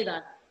going to say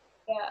that.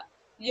 Yeah.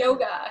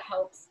 Yoga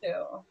helps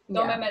too.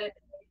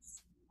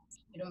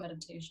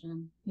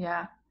 Meditation.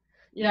 Yeah.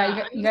 You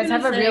guys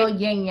have a real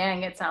yin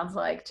yang, it sounds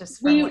like,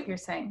 just from what you're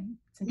saying.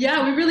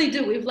 Yeah, we really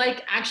do. We've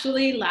like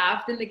actually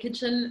laughed in the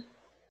kitchen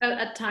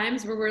at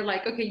times where we're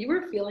like, okay, you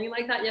were feeling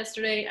like that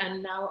yesterday,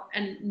 and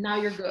now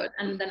you're good.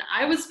 And then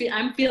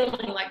I'm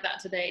feeling like that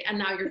today, and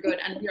now you're good.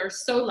 And we are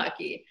so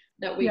lucky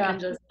that we can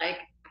just like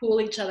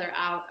pull each other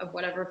out of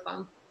whatever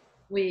funk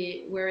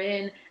we were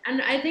in.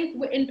 And I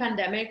think in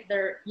pandemic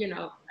there,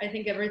 I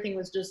think everything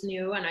was just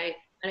new, and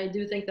I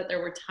do think that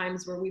there were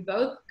times where we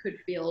both could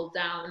feel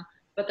down,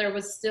 but there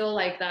was still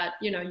like that,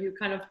 you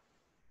kind of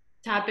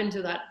tap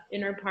into that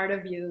inner part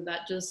of you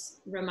that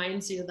just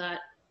reminds you that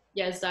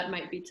yes, that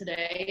might be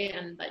today,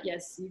 and that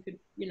yes, you could,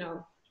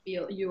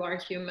 feel you are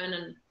human,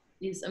 and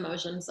these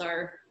emotions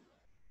are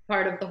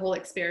part of the whole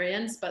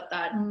experience, but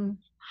that you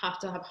have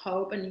to have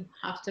hope, and you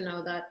have to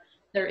know that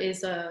there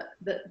is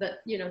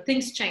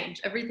things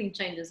change, everything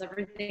changes,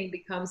 everything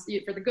becomes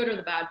for the good or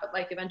the bad, but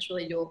like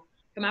eventually you'll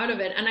come out of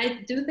it. And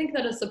I do think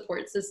that a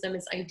support system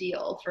is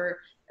ideal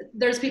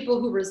there's people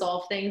who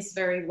resolve things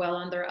very well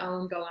on their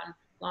own, go on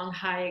long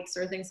hikes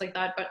or things like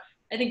that, but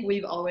I think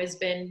we've always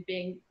been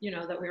being,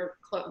 that we're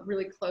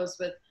really close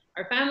with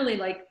our family,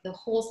 like the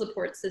whole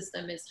support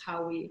system is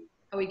how we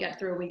get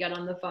through. We get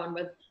on the phone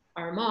with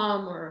our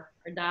mom or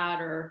our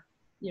dad or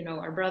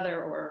our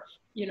brother or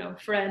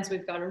friends.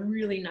 We've got a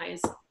really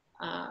nice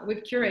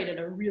we've curated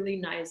a really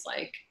nice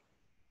like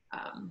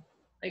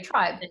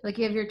tribe, like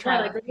you have your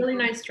tribe, like a really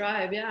nice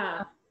tribe,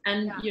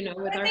 and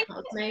with our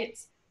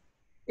housemates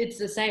it's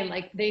the same.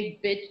 Like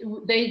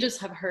they just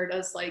have heard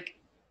us like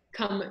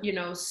come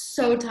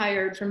so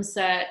tired from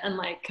set and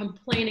like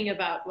complaining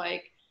about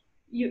like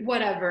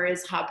whatever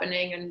is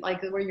happening, and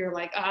like where you're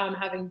like, oh, I'm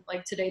having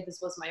like today this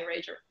was my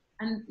rager,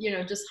 and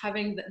just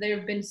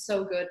they've been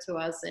so good to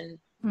us in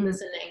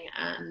listening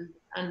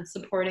and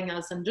supporting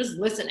us and just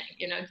listening.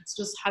 It's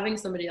just having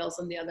somebody else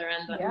on the other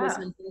end that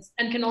listens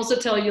and can also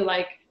tell you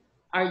like,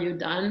 are you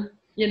done,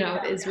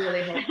 is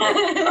really helpful.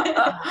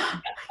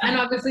 And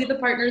obviously the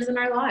partners in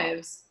our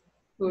lives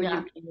who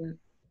you can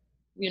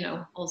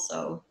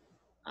also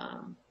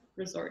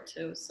resort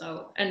to.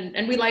 So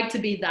and we like to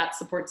be that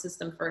support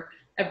system for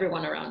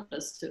everyone around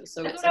us too.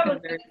 So that's it's what like I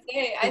was gonna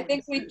say. I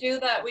think we do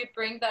that. We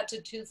bring that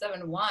to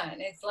 271.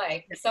 It's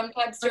like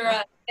sometimes you're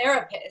a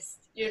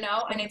therapist,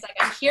 and it's like,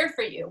 I'm here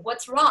for you.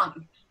 What's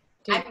wrong?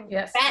 I'm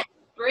bent.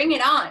 Bring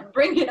it on.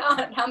 Bring it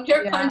on. I'm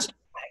your punching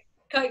bag.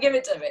 Come give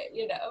it to me.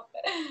 Yeah.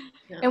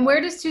 And where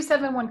does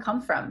 271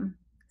 come from?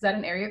 Is that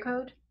an area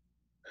code?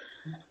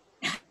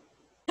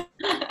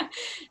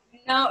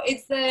 No,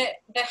 it's the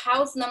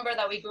house number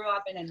that we grew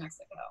up in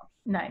Mexico.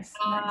 Nice.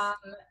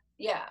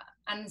 Yeah.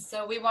 And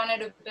so we wanted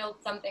to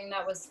build something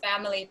that was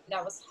family,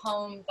 that was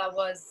home, that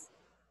was,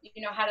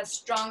 had a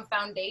strong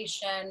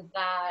foundation,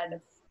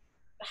 that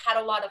had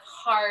a lot of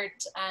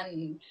heart,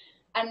 and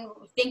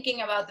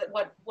thinking about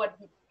what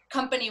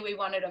company we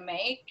wanted to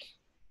make.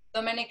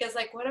 Domenica's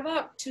like, what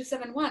about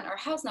 271, our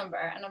house number?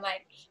 And I'm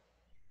like,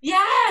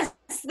 yes,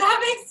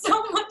 that makes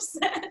so much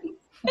sense.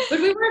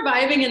 But we were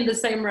vibing in the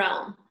same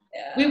realm.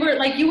 Yeah. We were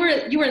like, you were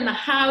in the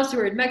house, you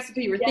were in Mexico,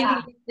 you were thinking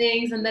of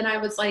things, and then I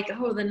was like,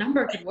 oh, the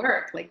number could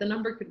work. Like the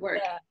number could work.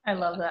 Yeah. I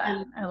love that.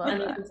 And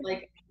it was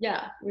like,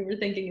 we were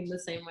thinking in the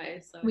same way.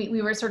 So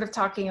we were sort of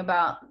talking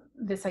about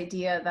this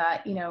idea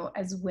that,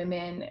 as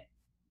women,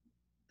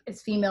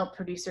 as female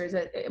producers,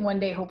 one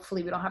day,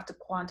 hopefully we don't have to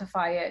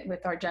quantify it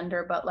with our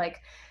gender, but like,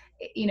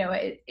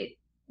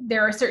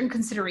 there are certain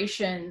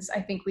considerations I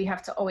think we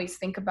have to always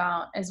think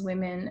about as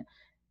women.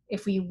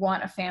 If we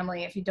want a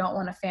family, if you don't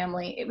want a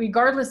family,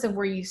 regardless of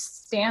where you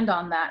stand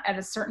on that, at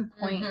a certain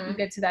point, you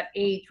get to that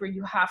age where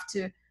you have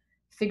to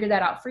figure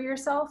that out for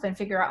yourself and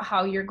figure out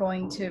how you're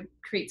going to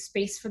create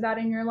space for that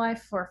in your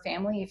life for a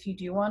family, if you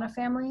do want a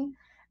family,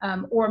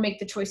 or make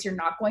the choice you're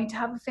not going to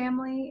have a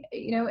family,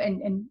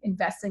 and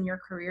invest in your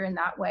career in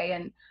that way.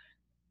 And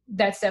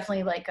that's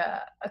definitely like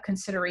a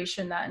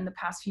consideration that in the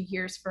past few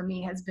years for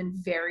me has been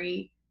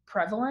very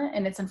prevalent,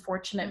 and it's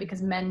unfortunate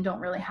because men don't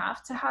really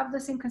have to have the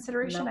same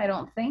consideration. I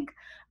don't think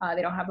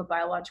they don't have a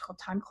biological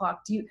time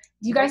clock. Do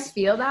you guys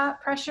feel that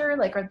pressure?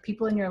 Like, are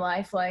people in your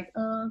life like,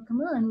 come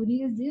on, what are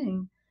you guys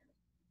doing?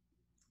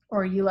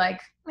 Or are you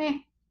like, meh?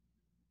 I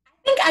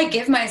think I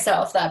give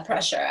myself that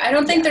pressure. I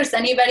don't think there's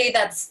anybody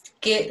that's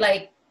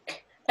like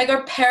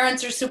our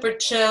parents are super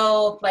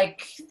chill.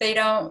 Like they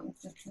don't.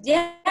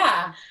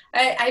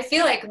 I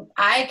feel like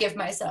I give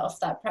myself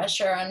that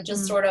pressure and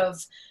just sort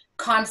of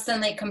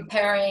constantly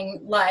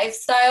comparing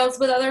lifestyles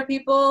with other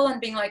people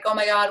and being like, oh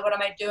my God, what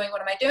am I doing?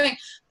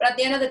 But at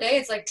the end of the day,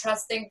 it's like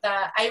trusting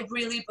that I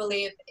really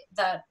believe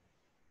that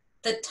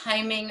the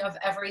timing of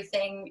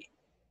everything,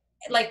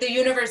 like the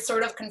universe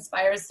sort of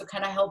conspires to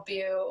kind of help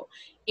you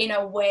in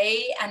a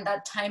way, and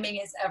that timing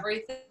is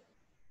everything.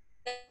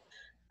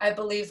 I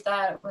believe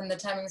that when the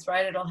timing's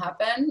right, it'll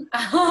happen.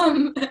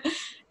 But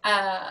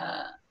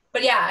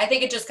yeah, I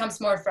think it just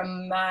comes more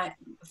from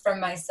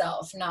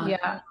myself, not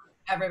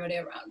everybody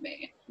around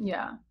me.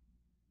 I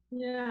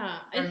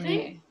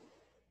think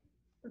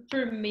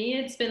for me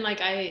it's been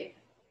like,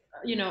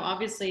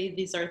 obviously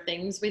these are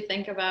things we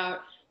think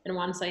about, and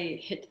once I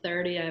hit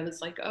 30 I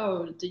was like,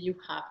 oh, do you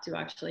have to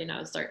actually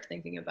now start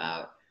thinking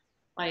about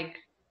like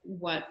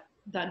what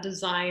that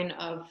design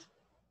of,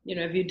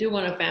 if you do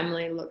want a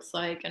family looks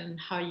like, and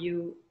how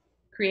you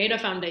create a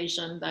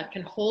foundation that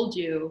can hold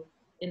you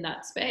in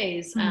that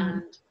space.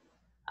 And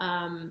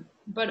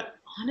but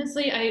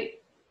honestly,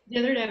 the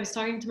other day I was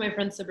talking to my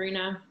friend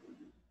Sabrina,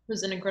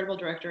 who's an incredible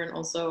director and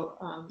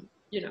also,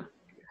 you know,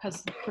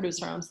 has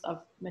produced her own stuff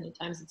many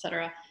times,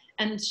 etc.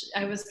 And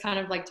I was kind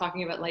of like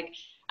talking about like,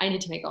 I need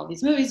to make all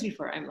these movies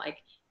before I'm like,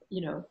 you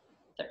know,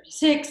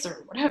 36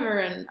 or whatever.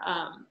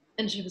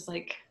 And she was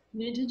like, you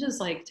need to just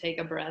like take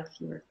a breath.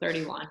 You're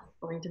 31, it's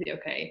going to be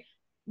okay.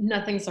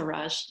 Nothing's a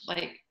rush.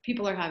 Like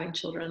people are having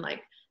children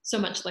like so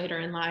much later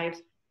in life.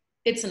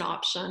 It's an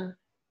option.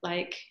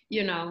 Like,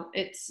 you know,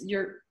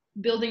 you're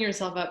building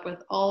yourself up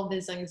with all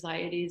these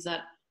anxieties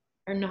that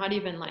are not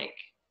even like,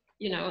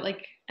 you know,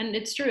 like, and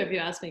it's true, if you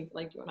ask me,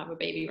 like, do you want to have a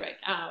baby right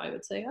now? I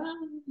would say,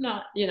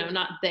 not, you know,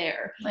 not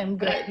there. I'm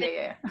good.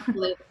 Yeah.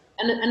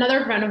 And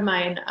another friend of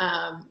mine,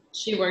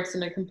 she works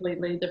in a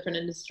completely different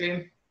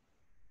industry.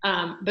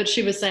 But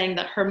she was saying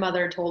that her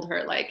mother told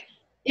her, like,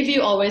 if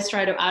you always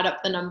try to add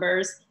up the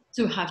numbers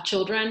to have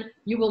children,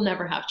 you will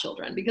never have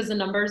children because the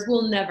numbers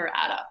will never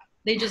add up.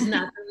 They just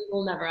naturally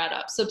will never add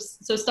up. So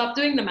stop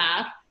doing the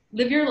math,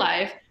 live your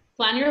life,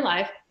 plan your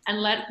life, and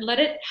let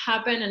it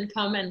happen and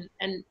come and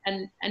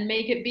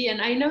make it be.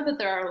 And I know that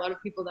there are a lot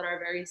of people that are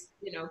very,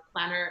 you know,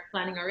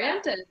 planning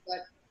oriented, but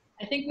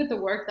I think with the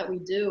work that we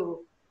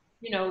do,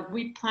 you know,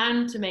 we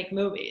plan to make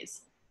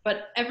movies,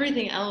 but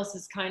everything else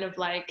is kind of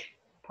like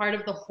part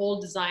of the whole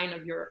design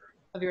of your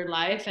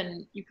life.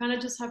 And you kind of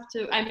just have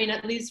to, I mean,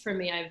 at least for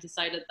me, I've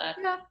decided that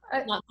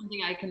it's not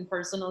something I can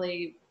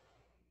personally,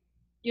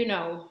 you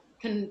know,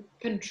 can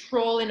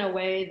control in a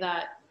way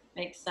that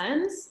makes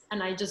sense.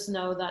 And I just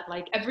know that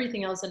like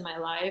everything else in my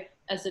life,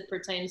 as it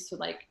pertains to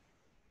like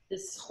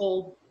this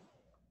whole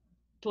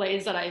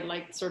place that I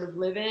like sort of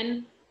live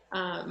in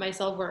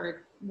myself,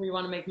 where we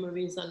want to make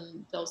movies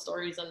and tell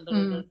stories and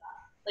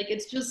like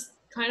it's just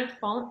kind of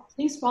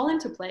things fall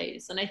into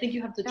place. And I think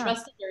you have to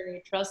trust the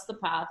journey, trust the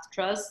path,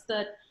 trust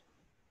that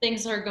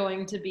things are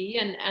going to be,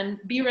 and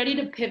be ready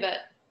to pivot.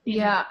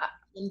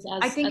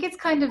 I think it's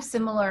kind of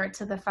similar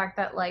to the fact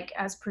that like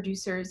as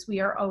producers,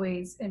 we are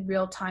always in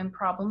real time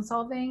problem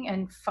solving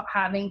and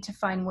having to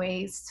find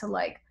ways to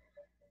like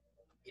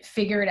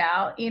figure it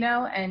out, you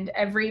know, and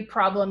every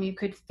problem you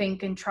could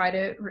think and try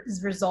to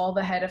resolve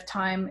ahead of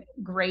time,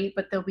 great,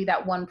 but there'll be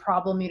that one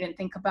problem you didn't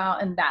think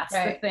about, and that's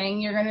the thing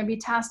you're going to be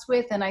tasked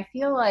with. And I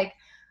feel like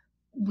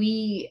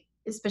we,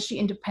 especially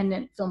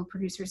independent film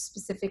producers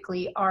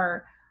specifically,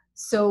 are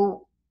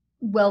so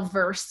well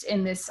versed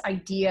in this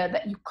idea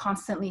that you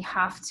constantly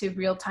have to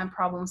real-time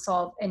problem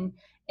solve and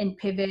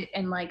pivot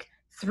and like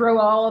throw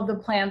all of the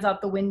plans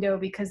out the window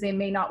because they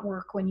may not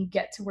work when you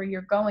get to where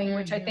you're going,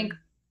 which I think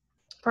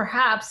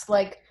perhaps,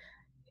 like,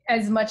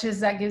 as much as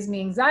that gives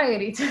me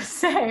anxiety to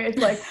say, it's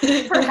like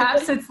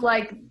perhaps it's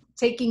like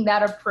taking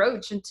that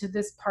approach into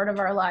this part of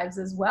our lives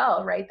as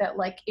well, right? That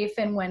like if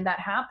and when that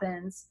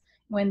happens,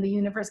 when the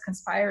universe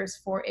conspires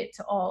for it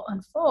to all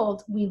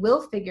unfold, we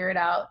will figure it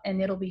out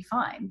and it'll be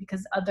fine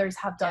because others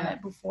have done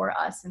it before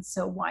us. And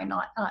so why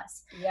not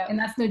us? And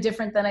that's no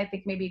different than I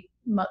think maybe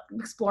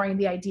exploring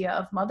the idea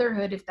of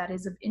motherhood, if that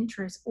is of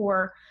interest,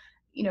 or,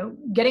 you know,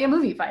 getting a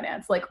movie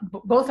finance. Like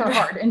both are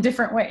hard in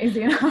different ways,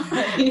 you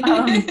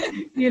know,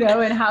 you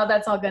know, and how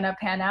that's all going to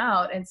pan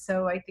out. And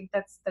so I think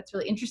that's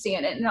really interesting.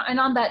 And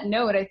on that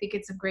note, I think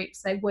it's a great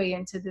segue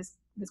into this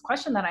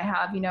question that I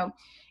have, you know,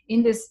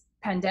 in this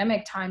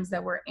pandemic times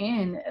that we're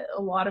in,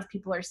 a lot of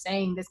people are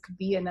saying this could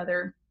be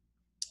another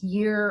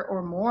year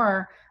or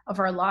more of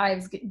our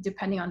lives,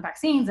 depending on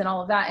vaccines and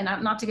all of that.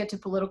 And not to get too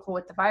political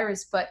with the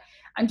virus, but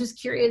I'm just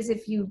curious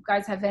if you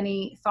guys have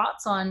any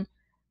thoughts on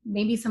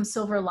maybe some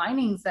silver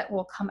linings that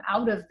will come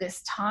out of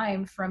this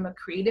time from a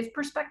creative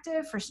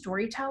perspective for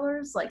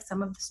storytellers, like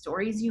some of the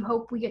stories you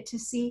hope we get to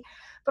see,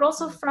 but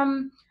also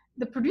from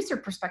the producer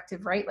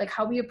perspective, right? Like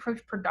how we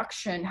approach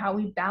production, how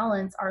we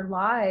balance our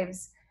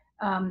lives.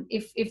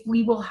 If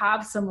we will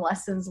have some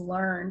lessons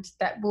learned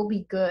that will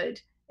be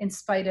good in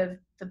spite of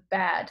the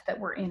bad that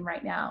we're in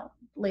right now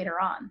later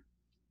on.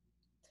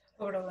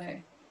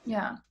 Totally.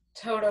 Yeah.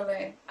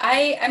 Totally.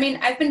 I mean,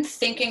 I've been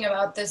thinking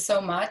about this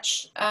so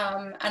much.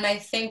 And I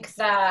think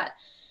that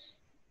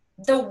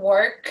the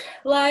work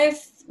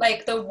life,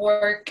 like the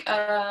work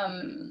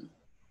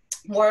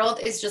world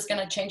is just going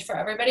to change for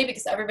everybody,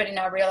 because everybody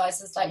now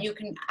realizes that you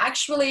can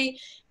actually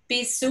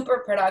be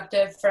super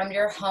productive from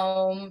your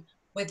home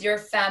with your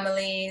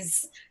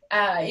families,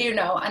 you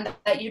know, and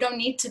that you don't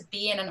need to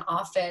be in an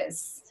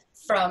office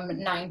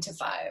from 9 to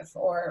 5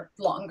 or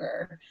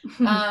longer.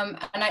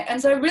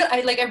 And so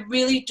I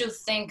really do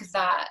think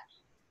that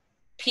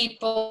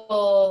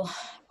people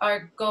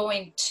are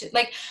going to,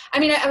 like, I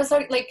mean, I was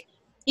like,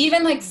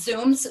 even like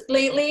Zooms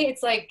lately,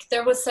 it's like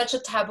there was such a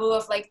taboo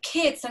of like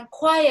kids and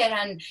quiet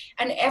and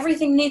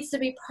everything needs to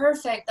be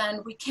perfect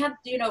and we can't,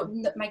 you know,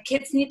 my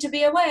kids need to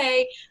be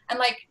away. And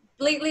like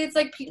lately it's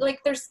like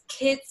there's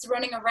kids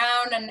running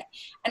around and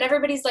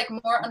everybody's like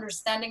more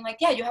understanding, like,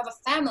 yeah, you have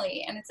a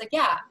family. And it's like,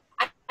 yeah,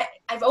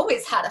 I've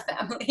always had a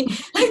family.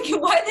 Like,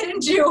 why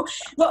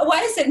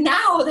is it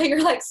now that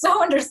you're like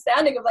so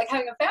understanding of like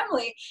having a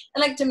family?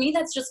 And like, to me,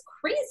 that's just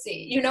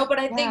crazy, you know? But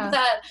I think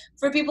that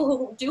for people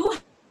who do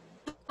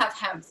have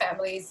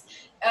families,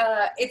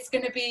 it's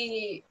going to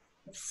be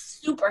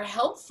super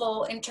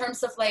helpful in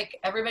terms of like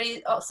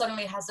everybody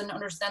suddenly has an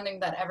understanding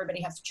that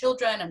everybody has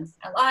children and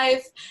a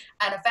life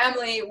and a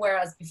family,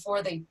 whereas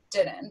before they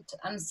didn't.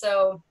 And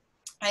so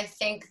I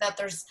think that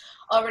there's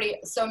already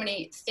so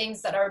many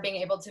things that are being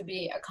able to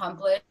be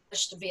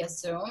accomplished via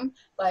Zoom,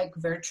 like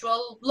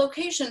virtual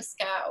location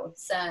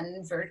scouts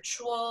and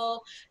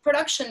virtual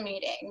production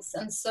meetings.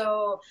 And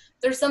so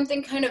there's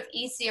something kind of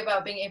easy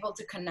about being able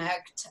to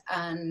connect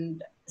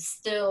and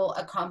still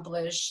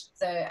accomplish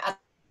at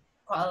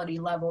quality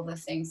level the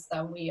things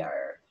that we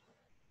are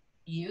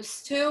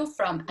used to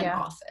from an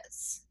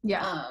office.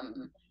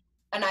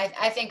 And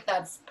I think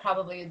that's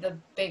probably the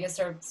biggest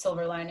sort of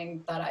silver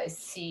lining that I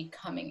see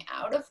coming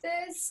out of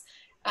this.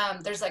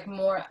 There's like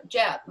more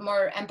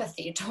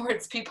empathy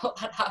towards people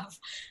that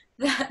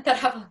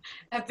have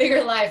a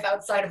bigger life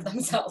outside of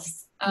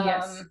themselves.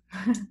 Yes.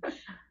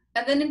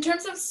 And then in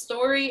terms of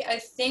story, I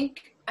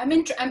think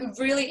I'm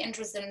really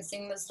interested in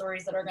seeing the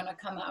stories that are going to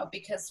come out,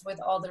 because with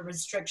all the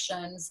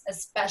restrictions,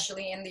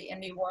 especially in the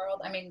indie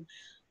world, I mean,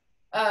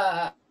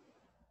 I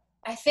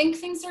think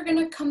things are going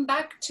to come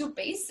back to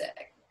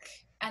basic.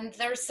 And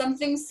there's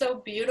something so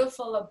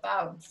beautiful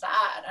about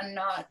that, and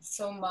not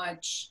so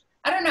much,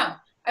 I don't know.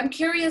 I'm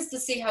curious to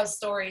see how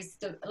stories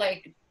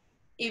like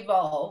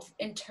evolve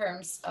in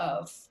terms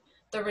of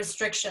the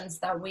restrictions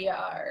that we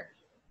are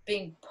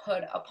being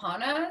put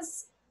upon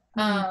us.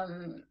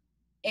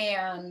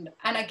 And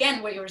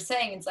again, what you were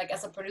saying, it's like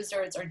as a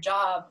producer, it's our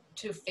job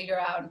to figure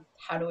out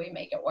how do we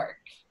make it work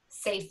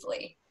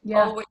safely.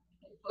 Always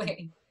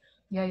safely.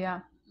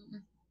 Yeah.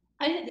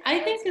 I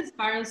think as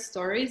far as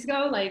stories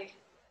go, like,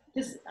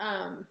 just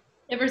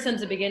ever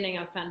since the beginning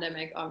of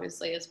pandemic,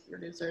 obviously as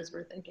producers,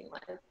 we're thinking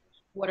like,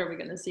 what are we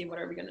going to see? What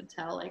are we going to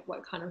tell? Like,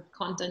 what kind of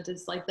content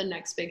is like the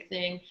next big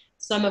thing?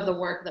 Some of the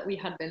work that we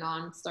had been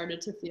on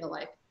started to feel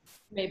like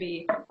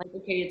maybe like,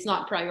 okay, it's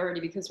not priority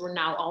because we're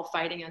now all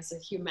fighting as a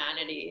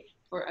humanity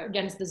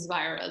against this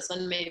virus.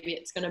 And maybe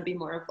it's going to be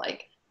more of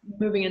like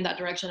moving in that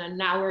direction. And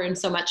now we're in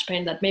so much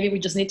pain that maybe we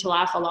just need to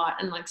laugh a lot.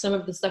 And like some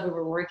of the stuff we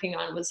were working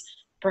on was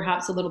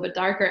perhaps a little bit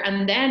darker.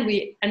 And then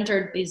we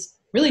entered these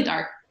really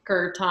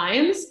darker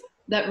times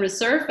that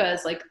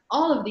resurface like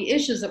all of the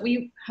issues that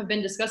we have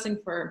been discussing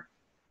for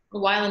a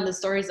while in the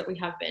stories that we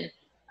have been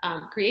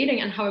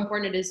creating, and how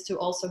important it is to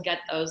also get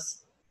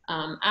those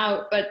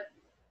out.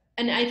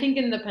 And I think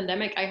in the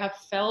pandemic, I have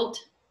felt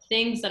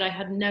things that I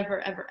had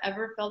never,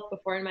 ever felt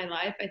before in my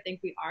life. I think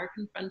we are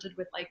confronted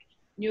with like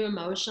new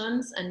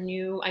emotions and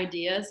new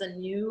ideas and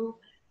new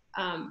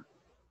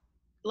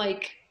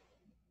like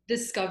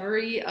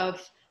discovery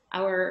of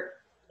our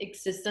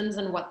existence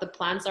and what the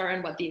plans are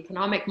and what the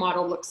economic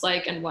model looks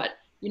like and what,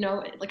 you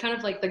know, like kind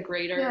of like the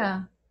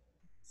greater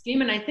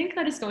scheme. And I think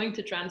that is going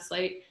to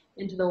translate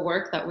into the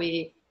work that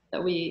we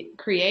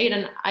create.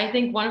 And I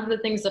think one of the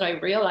things that I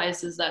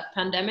realized is that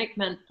pandemic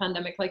meant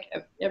pandemic like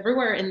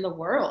everywhere in the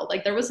world.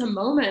 Like there was a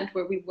moment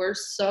where we were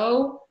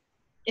so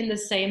in the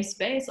same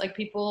space, like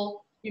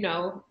people, you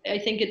know, I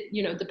think it,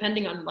 you know,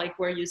 depending on like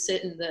where you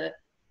sit in the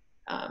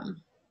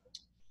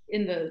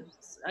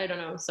I don't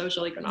know,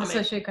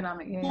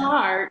 socioeconomic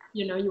part,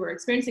 you know, you were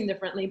experiencing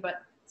differently,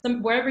 but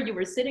wherever you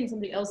were sitting,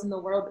 somebody else in the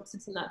world that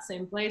sits in that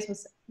same place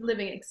was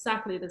living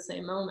exactly the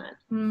same moment.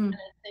 And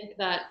I think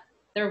that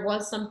there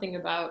was something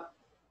about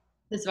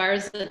this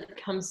virus that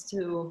comes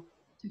to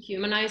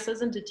humanize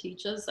us and to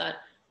teach us that,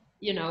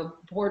 you know,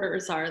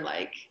 borders are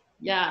like,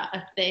 yeah,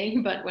 a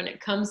thing, but when it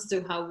comes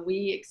to how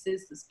we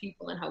exist as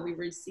people and how we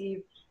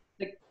receive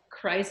the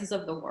crisis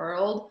of the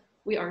world,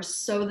 we are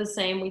so the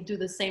same. We do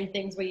the same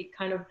things. We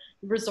kind of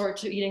resort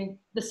to eating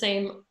the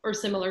same or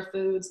similar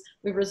foods.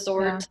 We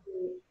resort to,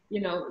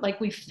 you know, like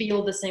we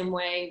feel the same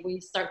way.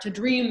 We start to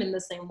dream in the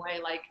same way.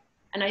 Like,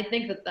 and I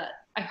think that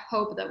I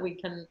hope that we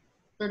can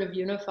sort of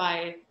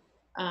unify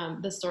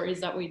the stories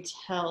that we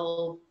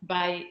tell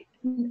by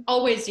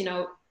always, you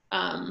know,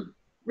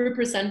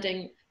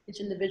 representing each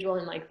individual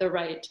in like the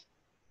right,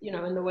 you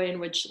know, in the way in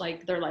which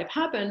like their life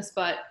happens,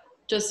 but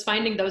just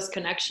finding those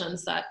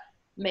connections that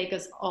make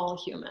us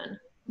all human.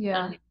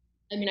 And,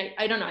 I mean,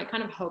 I don't know, I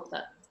kind of hope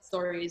that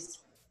stories,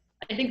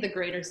 I think the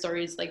greater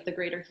stories, like the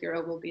greater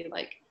hero will be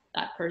like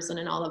that person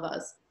in all of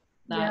us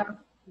that,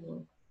 you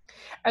know.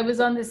 I was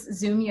on this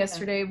Zoom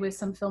yesterday with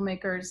some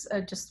filmmakers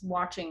just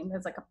watching,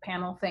 there's like a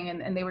panel thing,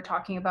 and they were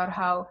talking about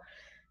how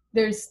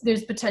there's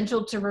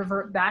potential to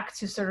revert back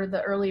to sort of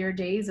the earlier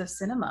days of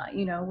cinema,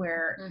 you know,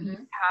 where you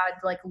had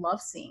like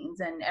love scenes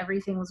and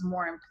everything was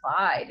more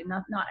implied, and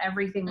not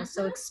everything was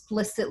so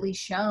explicitly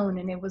shown,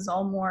 and it was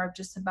all more of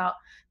just about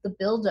the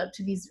build up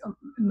to these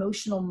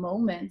emotional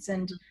moments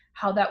and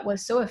how that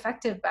was so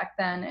effective back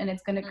then. And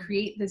it's going to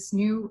create this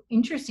new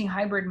interesting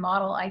hybrid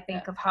model, I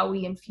think, of how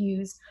we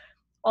infuse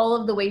all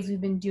of the ways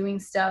we've been doing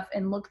stuff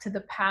and look to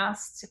the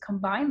past to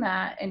combine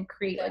that and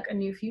create like a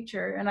new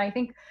future. And I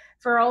think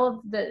for all of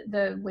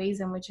the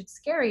ways in which it's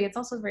scary, it's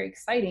also very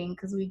exciting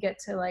because we get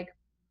to like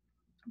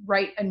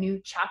write a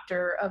new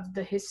chapter of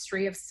the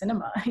history of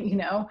cinema, you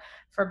know,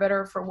 for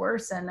better or for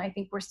worse. And I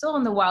think we're still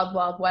in the wild,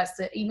 wild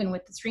west, even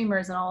with the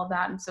streamers and all of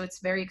that. And so it's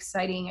very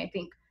exciting, I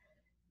think,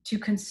 to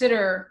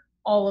consider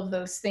all of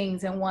those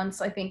things. And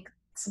once I think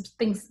some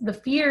things, the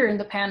fear and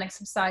the panic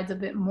subsides a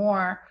bit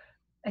more,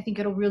 I think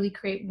it'll really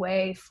create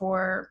way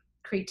for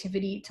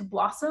creativity to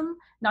blossom,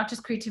 not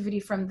just creativity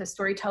from the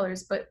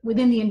storytellers, but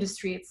within the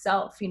industry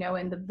itself, you know,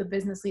 and the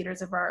business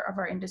leaders of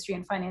our industry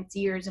and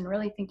financiers, and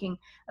really thinking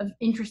of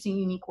interesting,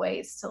 unique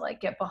ways to like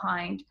get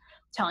behind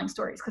telling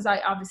stories. Because I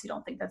obviously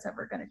don't think that's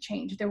ever going to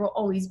change. There will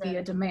always be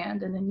a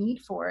demand and a need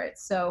for it.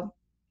 So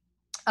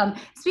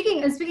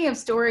speaking of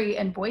story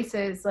and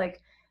voices,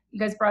 like you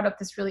guys brought up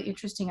this really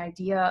interesting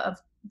idea of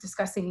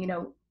discussing, you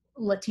know,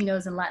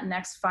 Latinos and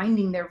Latinx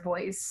finding their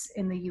voice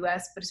in the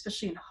US, but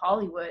especially in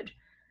Hollywood.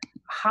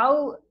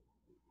 How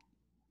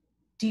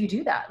do you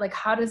do that? Like,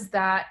 how does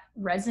that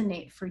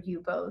resonate for you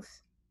both?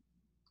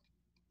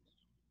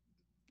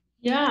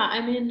 Yeah,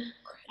 I mean,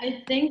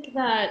 I think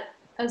that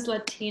as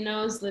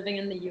Latinos living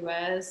in the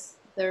US,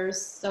 there's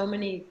so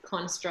many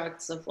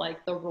constructs of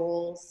like the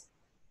roles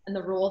and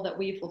the role that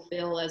we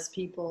fulfill as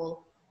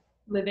people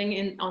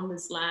living on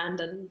this land,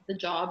 and the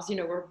jobs, you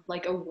know, we're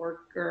like a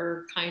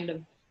worker kind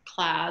of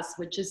class,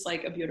 which is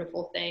like a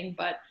beautiful thing.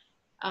 But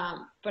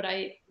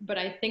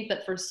I think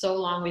that for so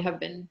long we have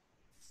been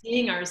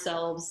seeing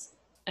ourselves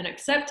and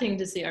accepting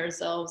to see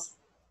ourselves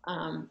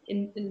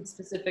in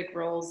specific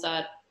roles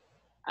that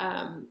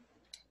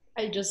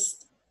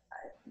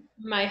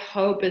my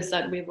hope is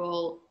that we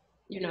will,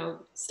 you know,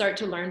 start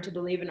to learn to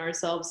believe in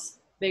ourselves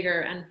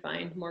bigger and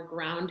find more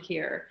ground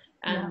here,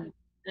 and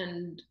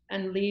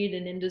lead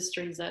in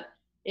industries that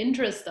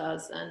interest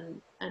us,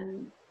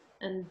 and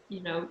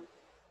you know,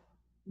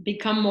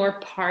 become more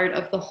part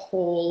of the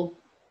whole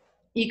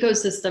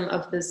ecosystem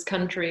of this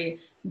country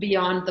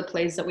beyond the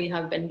place that we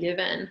have been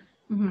given.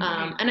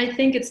 And I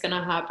think it's going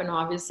to happen,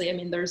 obviously. I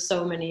mean, there's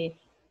so many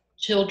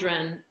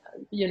children,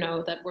 you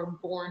know, that were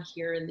born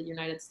here in the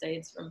United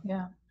States from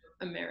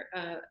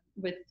America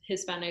with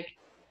Hispanic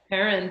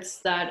parents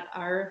that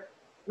are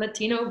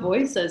Latino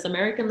voices,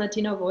 American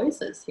Latino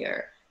voices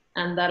here,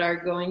 and that are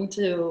going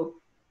to,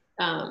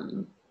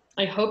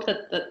 I hope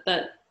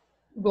that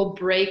will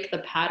break the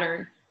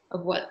pattern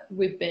of what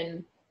we've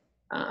been,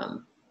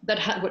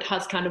 what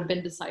has kind of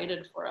been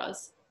decided for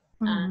us.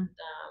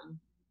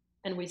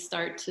 And we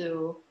start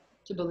to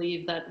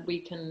believe that we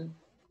can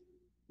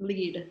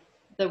lead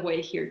the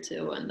way here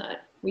too, and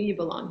that we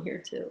belong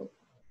here too,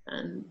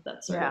 and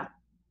that sort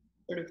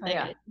of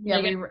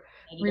thing.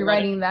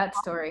 Rewriting that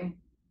story.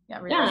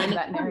 Rewriting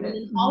that narrative.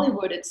 In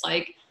Hollywood, it's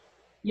like,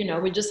 you know,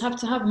 we just have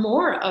to have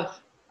more of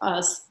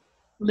us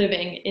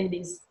living in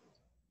these,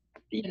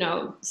 you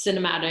know,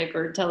 cinematic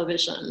or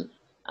television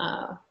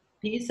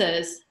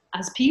pieces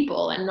as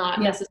people, and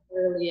not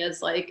necessarily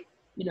as like,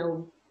 you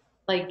know,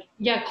 like,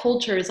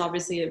 culture is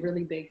obviously a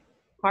really big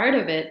part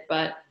of it,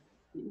 but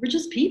we're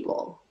just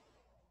people.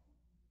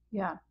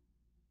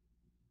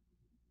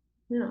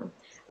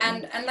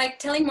 And like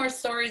telling more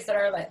stories that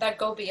are like, that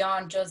go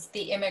beyond just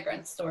the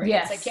immigrant story.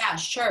 It's like, yeah,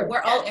 sure,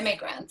 we're all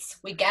immigrants,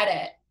 we get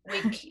it.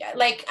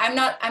 Like, I'm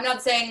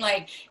not saying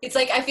like, it's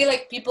like, I feel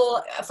like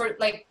people, for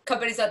like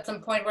companies at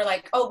some point were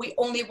like, oh, we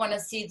only want to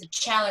see the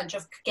challenge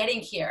of getting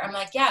here. I'm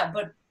like, yeah,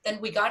 but then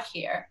we got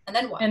here, and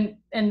then what?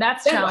 And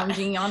that's then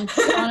challenging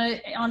onto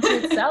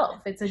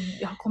itself. It's a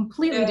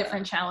completely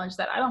different challenge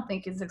that I don't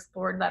think is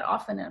explored that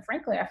often, and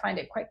frankly, I find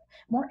it quite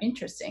more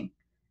interesting.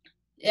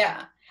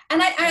 Yeah, and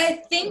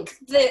I think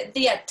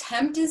the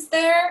attempt is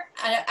there.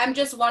 I'm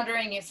just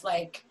wondering if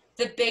like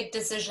the big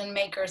decision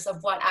makers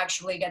of what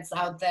actually gets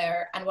out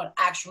there and what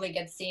actually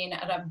gets seen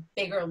at a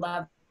bigger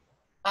level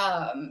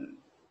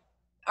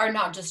are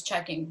not just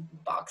checking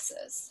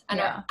boxes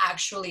and are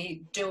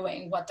actually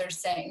doing what they're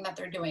saying that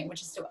they're doing,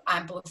 which is to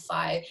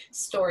amplify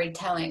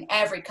storytelling.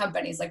 Every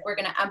company's like, we're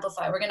going to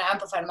amplify.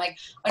 I'm like,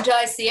 until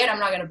I see it, I'm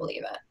not going to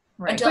believe it.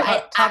 Until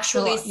I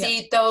actually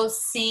see those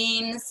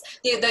scenes,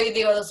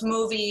 those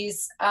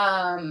movies,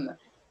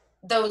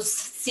 those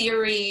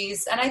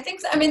series. And I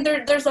think, I mean,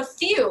 there's a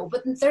few,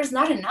 but there's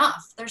not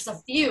enough. There's a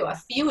few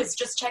is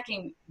just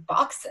checking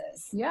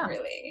boxes.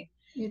 Really.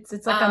 It's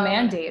like a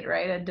mandate,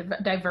 right? A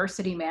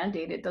diversity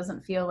mandate. It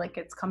doesn't feel like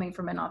it's coming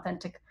from an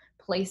authentic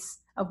place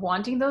of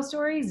wanting those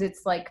stories.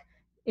 It's like,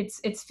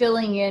 it's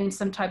filling in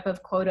some type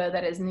of quota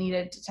that is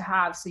needed to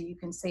have, so you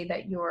can say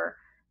that you're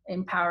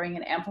empowering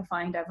and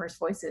amplifying diverse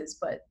voices.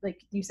 But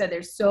like you said,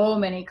 there's so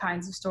many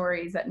kinds of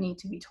stories that need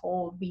to be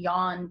told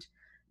beyond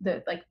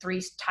the like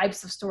 3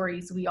 types of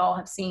stories we all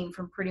have seen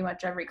from pretty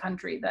much every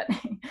country that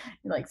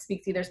like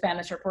speaks either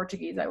Spanish or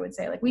Portuguese. I would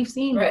say, like, we've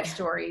seen those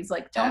stories.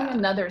 Like, tell me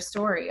another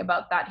story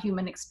about that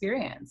human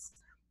experience.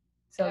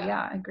 So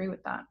I agree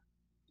with that.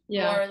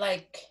 Or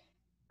like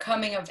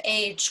coming of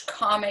age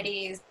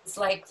comedies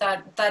like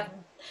that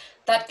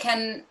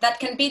can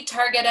be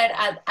targeted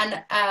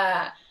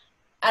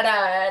at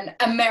an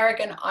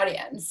American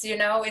audience, you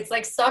know? It's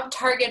like, stop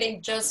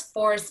targeting just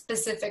for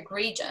specific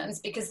regions,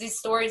 because these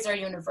stories are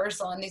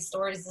universal, and these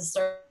stories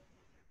deserve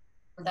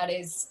that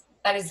is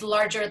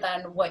larger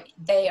than what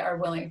they are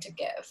willing to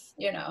give,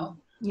 you know?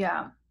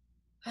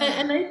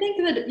 And I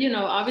think that, you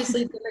know,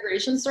 obviously the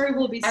immigration story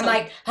will be I'm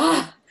like,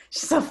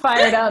 she's so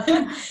fired up.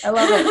 I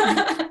love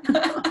it.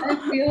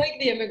 I feel like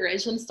the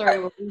immigration story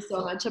will be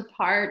so much a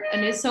part,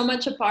 and is so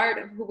much a part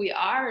of who we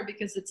are,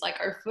 because it's like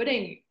our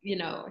footing, you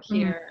know,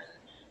 here,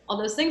 all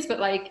those things. But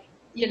like,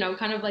 you know,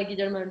 kind of like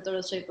Guillermo del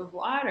Toro's Shape of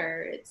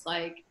Water, it's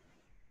like,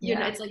 you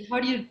know, it's like, how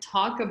do you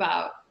talk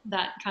about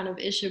that kind of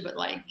issue, but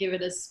like give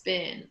it a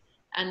spin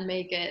and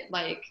make it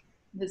like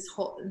this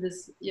whole,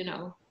 this, you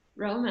know,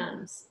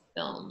 romance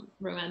film,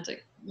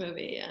 romantic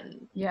movie,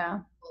 and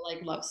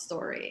like love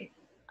story,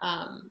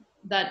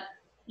 that,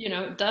 you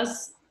know,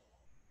 does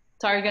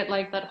target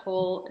like that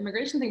whole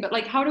immigration thing. But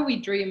like, how do we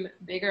dream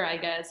bigger, I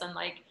guess, and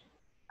like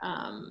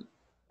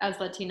as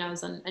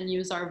Latinos, and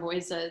use our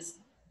voices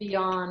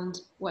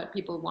beyond what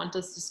people want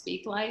us to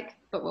speak like,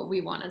 but what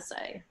we want to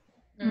say.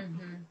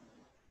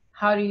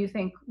 How do you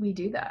think we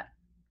do that?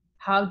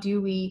 How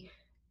do we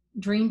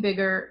dream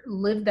bigger,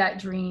 live that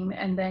dream,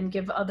 and then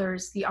give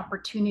others the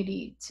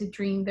opportunity to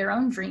dream their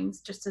own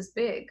dreams just as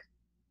big?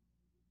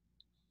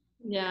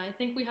 Yeah, I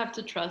think we have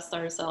to trust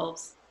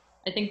ourselves.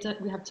 I think that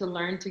we have to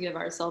learn to give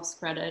ourselves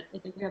credit. I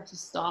think we have to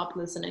stop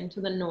listening to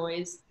the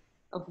noise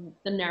of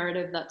the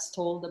narrative that's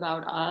told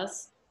about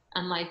us,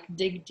 and like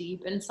dig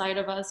deep inside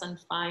of us and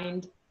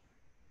find,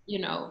 you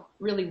know,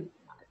 really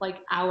like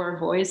our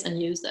voice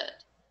and use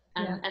it,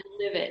 and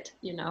live it,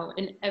 you know,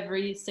 in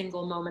every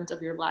single moment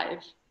of your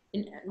life.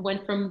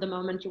 When from the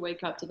moment you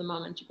wake up to the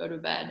moment you go to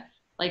bed,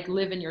 like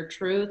live in your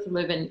truth,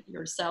 live in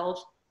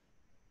yourself,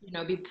 you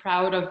know, be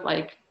proud of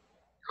like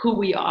who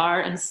we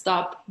are, and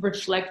stop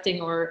reflecting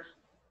or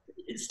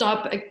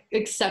stop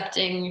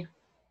accepting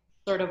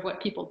sort of what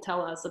people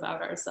tell us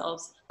about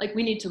ourselves. Like,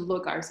 we need to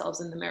look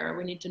ourselves in the mirror.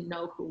 We need to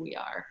know who we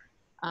are,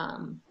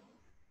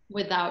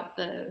 without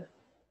the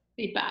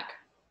feedback.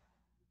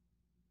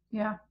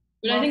 Yeah.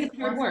 But I think it's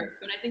hard work,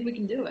 but I think we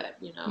can do it,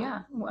 you know?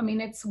 Yeah. I mean,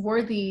 it's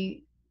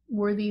worthy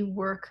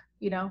work,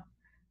 you know,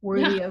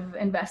 worthy of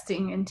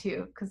investing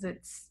into, because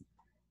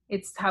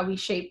it's how we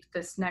shape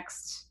this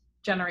next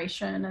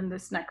generation and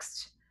this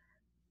next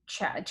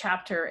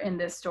chapter in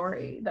this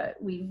story,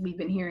 that we've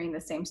been hearing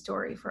the same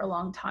story for a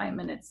long time,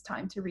 and it's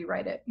time to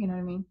rewrite it. You know what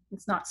I mean?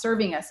 It's not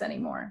serving us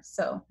anymore.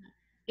 So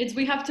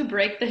we have to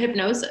break the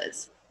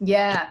hypnosis.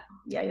 Yeah.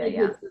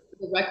 The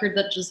record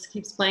that just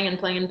keeps playing and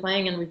playing and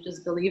playing, and we've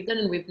just believed it,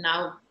 and we've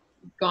now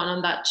gone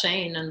on that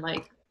chain, and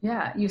like,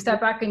 yeah, you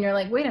step back and you're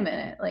like, wait a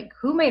minute, like,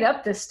 who made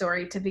up this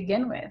story to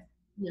begin with?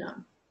 Yeah,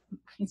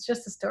 it's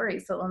just a story,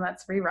 so then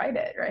let's rewrite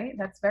it, right?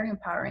 That's very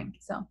empowering.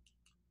 So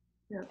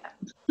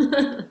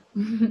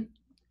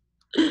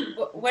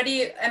What do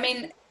you, I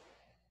mean,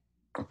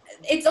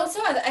 it's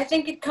also, I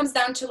think it comes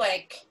down to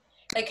like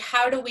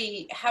how do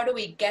we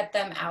get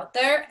them out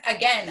there?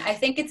 Again, I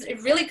think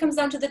it really comes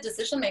down to the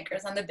decision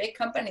makers and the big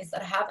companies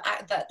that have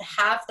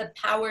the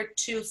power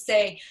to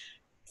say,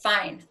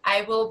 fine,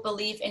 I will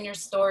believe in your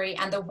story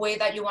and the way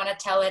that you want to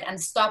tell it, and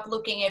stop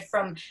looking at it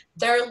from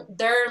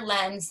their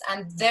lens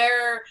and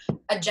their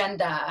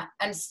agenda,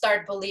 and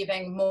start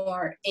believing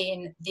more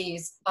in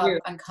these up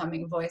and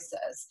coming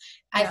voices.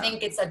 I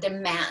think it's a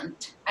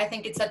demand. I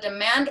think it's a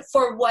demand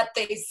for what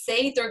they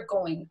say they're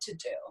going to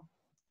do.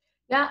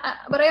 Yeah,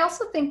 but I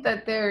also think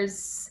that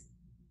there's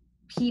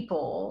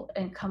people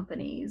and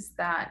companies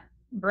that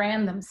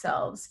brand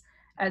themselves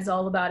as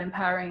all about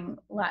empowering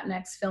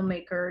Latinx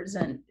filmmakers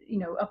and, you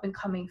know, up and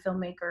coming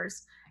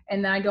filmmakers.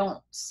 And I don't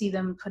see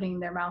them putting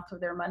their mouth where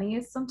their money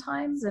is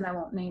sometimes, and I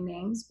won't name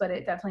names, but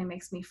it definitely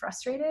makes me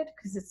frustrated,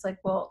 because it's like,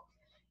 well,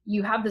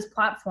 you have this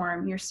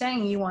platform, you're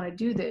saying you want to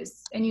do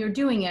this, and you're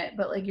doing it,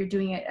 but like, you're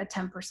doing it at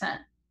 10%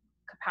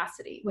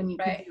 capacity when you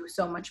could do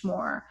so much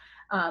more.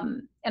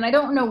 And I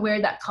don't know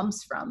where that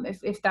comes from,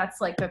 if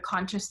that's like a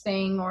conscious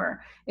thing,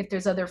 or if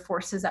there's other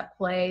forces at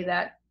play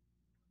that,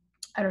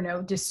 I don't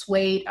know,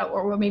 dissuade,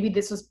 or maybe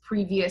this was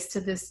previous to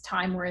this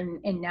time we're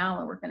in now,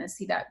 and we're going to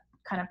see that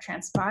kind of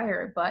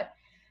transpire. But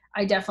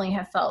I definitely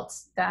have felt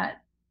that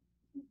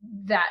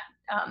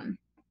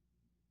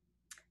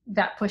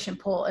push and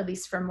pull, at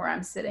least from where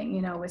I'm sitting,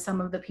 you know, with some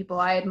of the people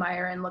I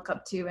admire and look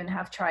up to and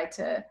have tried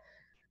to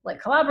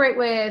like collaborate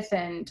with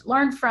and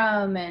learn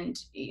from,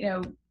 and, you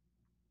know,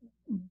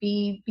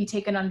 be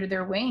taken under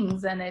their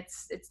wings, and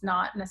it's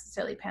not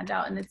necessarily panned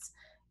out, and it's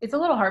a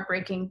little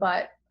heartbreaking.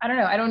 But I don't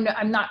know.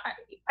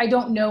 I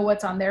don't know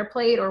what's on their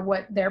plate or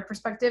what their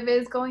perspective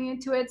is going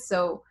into it.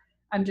 So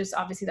I'm just,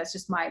 obviously that's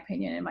just my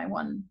opinion, and my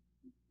one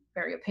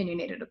very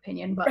opinionated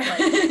opinion, but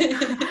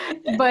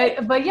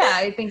like, but yeah,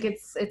 I think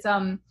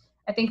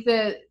I think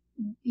the,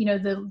 you know,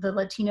 the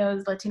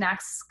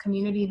Latinx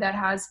community that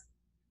has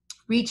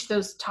reached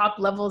those top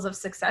levels of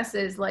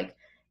successes, like,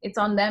 it's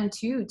on them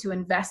too to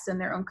invest in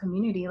their own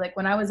community. Like,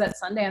 when I was at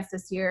Sundance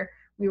this year,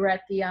 we were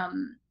at the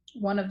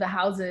one of the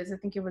houses, I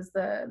think it was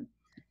a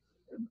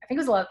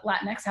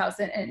Latinx house,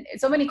 and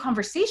so many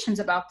conversations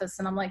about this,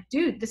 and I'm like,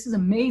 dude, this is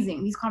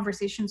amazing. These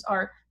conversations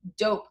are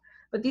dope,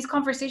 but these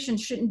conversations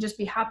shouldn't just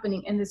be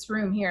happening in this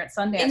room here at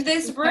Sundance. In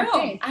this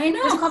room, I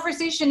know. This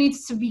conversation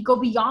needs to go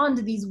beyond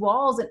these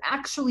walls and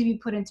actually be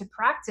put into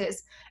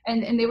practice.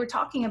 And they were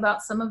talking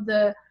about some of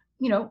the,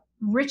 you know,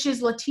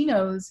 richest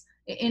Latinos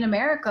in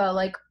America,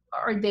 like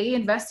are they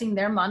investing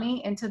their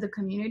money into the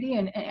community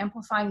and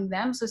amplifying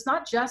them? So it's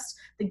not just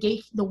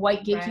the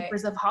white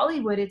gatekeepers of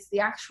Hollywood, it's the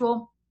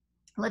actual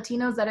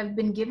Latinos that have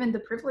been given the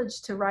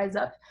privilege to rise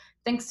up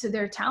thanks to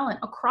their talent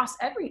across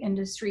every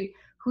industry,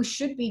 who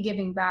should be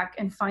giving back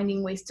and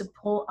finding ways to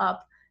pull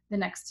up the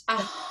next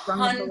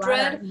rung of the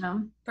ladder, you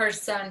know?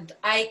 100%.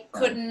 I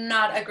could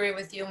not agree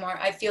with you more.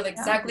 I feel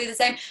exactly the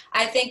same.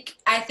 I think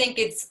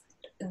it's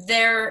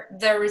their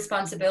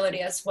responsibility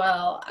as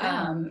well,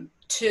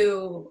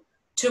 to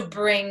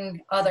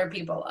bring other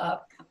people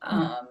up.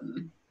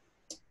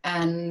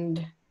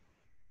 And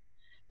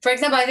for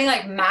example, I think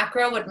like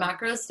what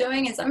Macro is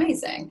doing is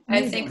amazing.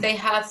 I think they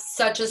have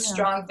such a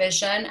strong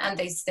vision and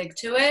they stick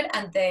to it,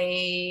 and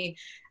they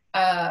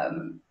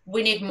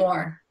we need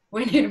more.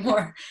 We need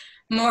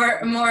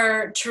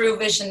more true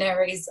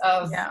visionaries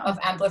of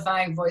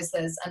amplifying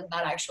voices, and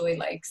that actually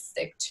like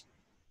stick to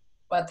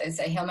what they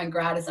say. Hillman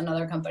Grad is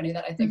another company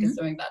that I think is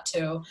doing that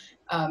too,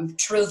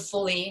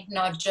 truthfully,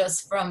 not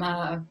just from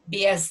a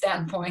BS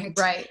standpoint.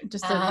 Right,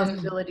 just a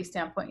visibility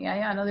standpoint.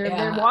 No,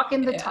 they're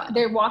walking the talk.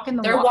 They're walking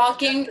the walk.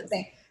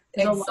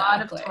 There's a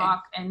lot of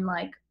talk and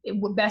like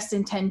best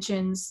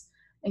intentions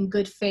and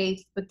good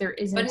faith, but there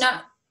isn't. But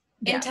not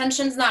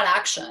intention's not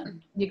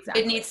action.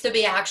 Exactly. It needs to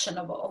be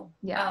actionable.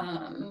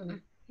 And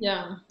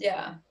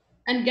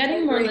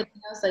getting more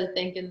Latinos, I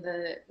think, in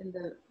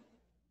the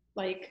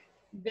like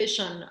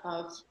vision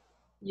of,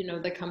 you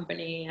know, the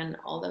company and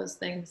all those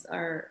things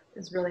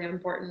is really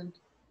important.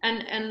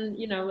 And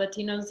you know,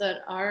 Latinos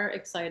that are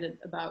excited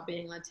about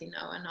being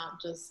Latino and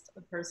not just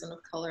a person of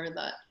color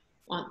that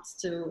wants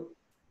to,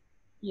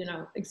 you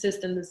know,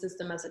 exist in the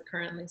system as it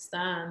currently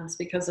stands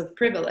because of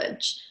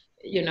privilege.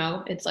 You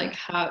know, it's like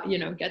how, you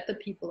know, get the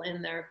people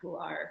in there who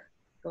are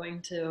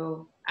going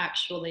to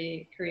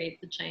actually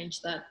create the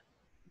change that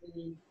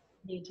we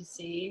need to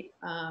see,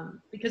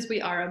 because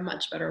we are a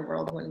much better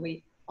world when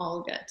we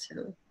all get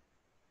to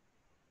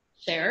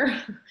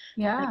share.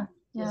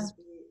 Just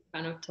be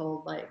kind of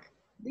told like,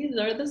 these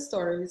are the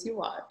stories you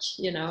watch,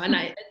 you know. And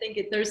I think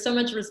there's so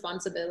much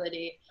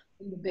responsibility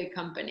in the big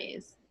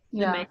companies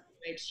to make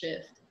the right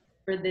shift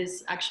for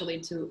this actually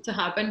to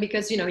happen,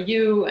 because, you know,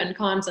 you and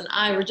Cons and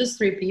I were just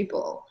 3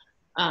 people,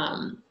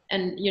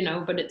 and you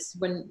know, but it's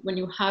when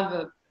you have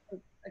a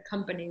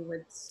company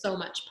with so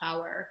much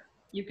power,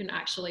 you can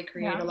actually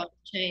create a lot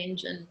of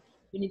change, and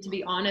you need to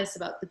be honest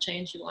about the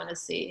change you want to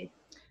see.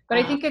 But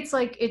I think it's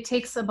like it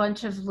takes a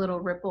bunch of little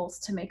ripples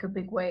to make a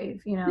big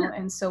wave, you know.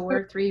 And so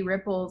we're 3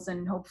 ripples,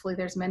 and hopefully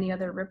there's many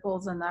other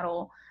ripples, and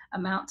that'll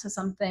amount to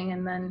something.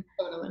 And then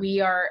we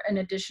are an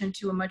addition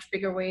to a much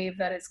bigger wave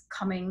that is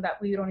coming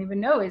that we don't even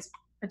know is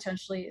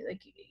potentially,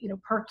 like, you know,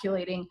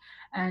 percolating.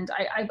 And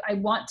I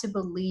want to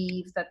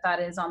believe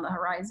that is on the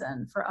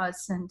horizon for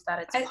us and that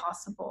it's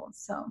possible.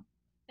 So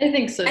I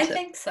think so too. I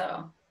think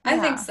so.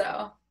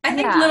 I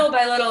think little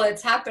by little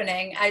it's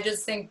happening. I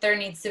just think there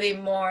needs to be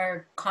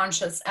more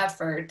conscious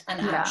effort and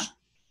action.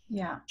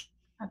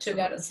 To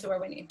get us to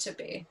where we need to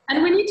be.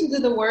 And we need to do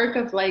the work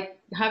of like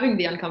having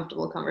the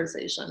uncomfortable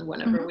conversation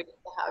whenever we need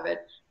to have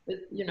it with,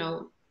 you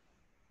know,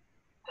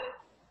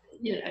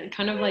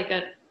 kind of like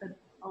at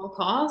all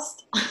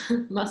cost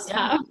must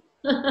have.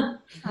 I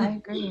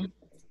agree.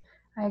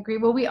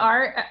 Well, we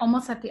are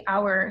almost at the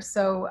hour,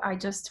 so I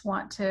just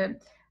want to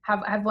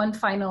have one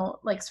final,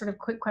 like, sort of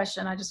quick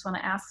question I just want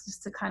to ask,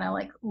 just to kind of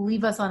like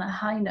leave us on a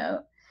high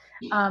note.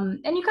 And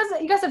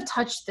you guys have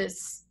touched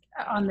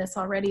on this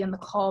already in the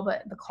call,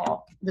 but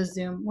the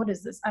Zoom, what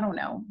is this? I don't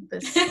know,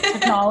 this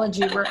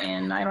technology we're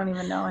in. I don't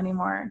even know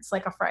anymore. It's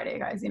like a Friday,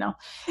 guys, you know.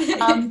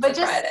 But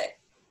just Friday.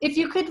 If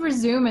you could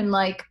resume in,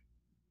 like,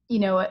 you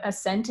know, a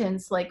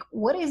sentence, like,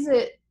 what is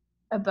it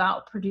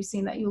about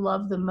producing that you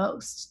love the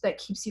most that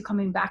keeps you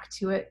coming back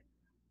to it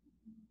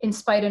in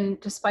spite and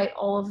despite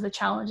all of the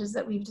challenges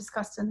that we've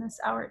discussed in this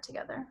hour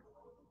together?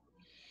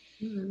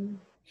 Okay.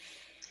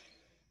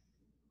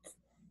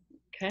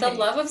 The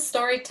love of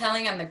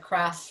storytelling and the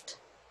craft,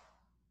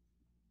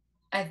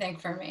 I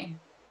think, for me.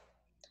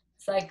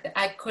 It's like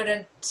I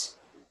couldn't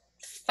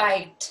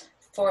fight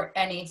for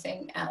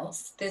anything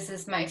else. This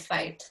is my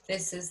fight.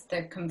 This is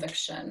the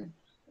conviction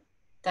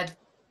that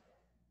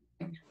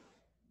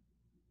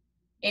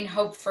in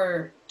hope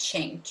for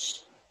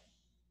change.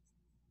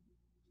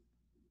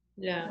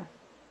 Yeah.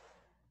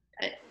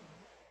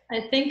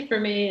 I think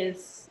for me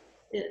it's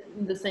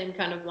the same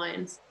kind of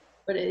lines,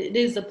 but it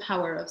is the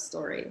power of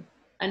story,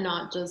 and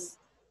not just,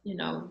 you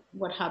know,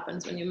 what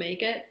happens when you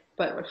make it,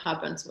 but what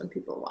happens when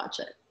people watch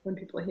it, when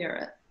people hear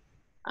it.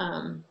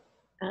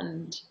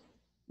 And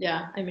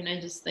yeah, I mean, I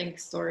just think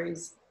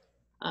stories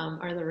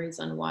are the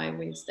reason why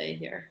we stay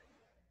here.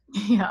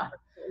 Yeah.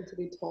 To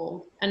be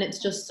told. And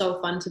it's just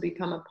so fun to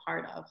become a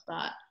part of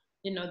that.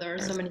 You know, there are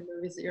so many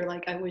movies that you're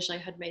like, I wish I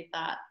had made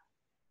that.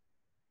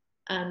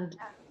 And,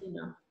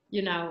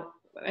 you know,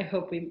 I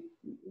hope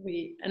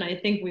we, and I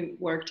think we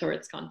work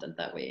towards content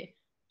that we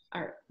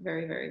are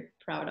very, very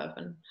proud of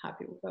and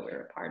happy that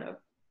we're a part of,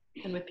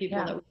 and with people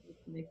that we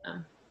can make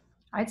them.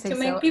 I'd say to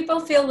make people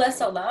feel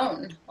less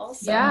alone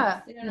also.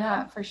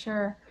 Yeah, for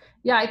sure.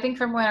 Yeah, I think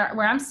from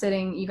where I'm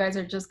sitting, you guys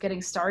are just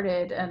getting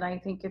started. And I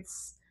think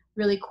it's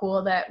really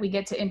cool that we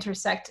get to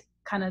intersect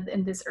kind of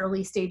in this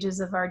early stages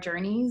of our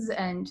journeys.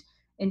 And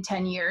in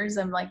 10 years,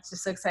 I'm like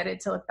just so excited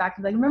to look back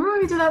and be like, remember when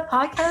we did that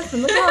podcast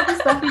and look at all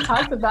the stuff we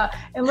talked about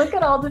and look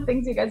at all the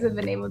things you guys have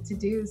been able to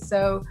do.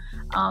 So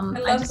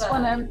I just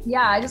want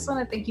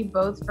to thank you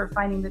both for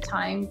finding the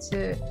time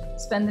to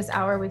spend this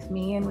hour with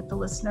me and with the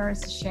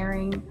listeners,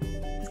 sharing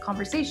this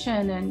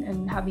conversation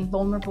and having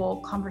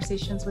vulnerable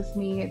conversations with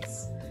me.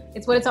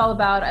 It's what it's all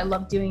about. I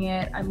love doing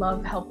it. I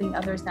love helping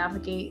others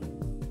navigate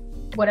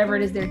whatever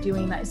it is they're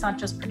doing. That it's not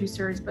just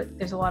producers, but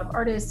there's a lot of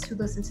artists who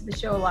listen to the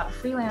show, a lot of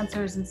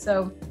freelancers. And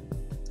so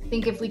I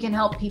think if we can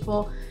help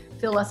people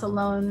feel less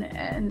alone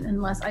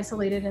and less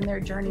isolated in their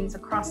journeys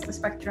across the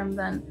spectrum,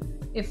 then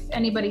if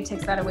anybody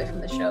takes that away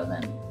from the show,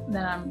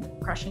 then I'm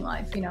crushing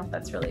life. You know,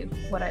 that's really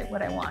what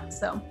I want.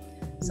 So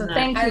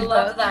thank you. I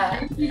love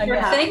that. Thank you.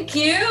 Thank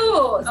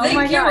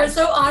you. We're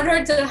so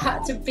honored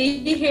to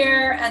be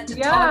here and to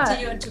talk to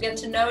you and to get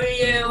to know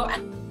you.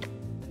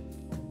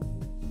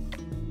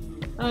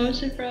 Oh,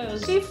 she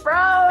froze. She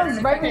froze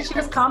right when she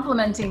was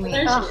complimenting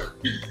me.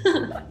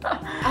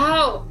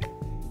 Oh,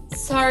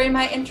 sorry,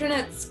 my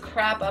internet's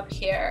crap up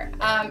here.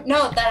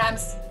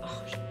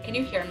 Can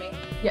you hear me?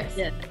 Yes.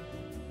 Yeah.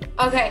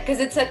 Okay, because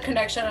it said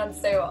connection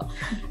unstable.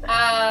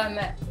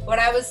 What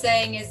I was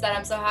saying is that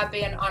I'm so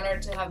happy and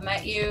honored to have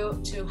met you,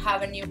 to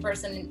have a new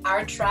person in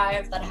our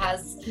tribe that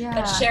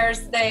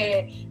shares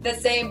the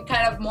same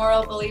kind of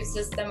moral belief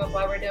system of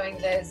why we're doing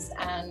this,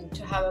 and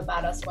to have a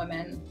badass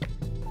women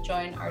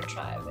join our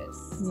tribe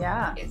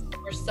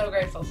we're so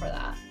grateful for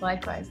that.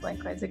 Likewise,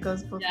 it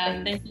goes both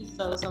ways. Thank you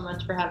so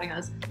much for having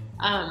us.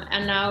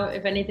 And now,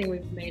 if anything,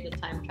 we've made a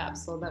time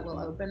capsule that will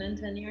open in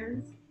 10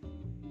 years.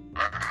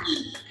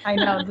 I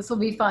know, this will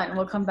be fun.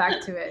 We'll come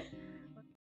back to it.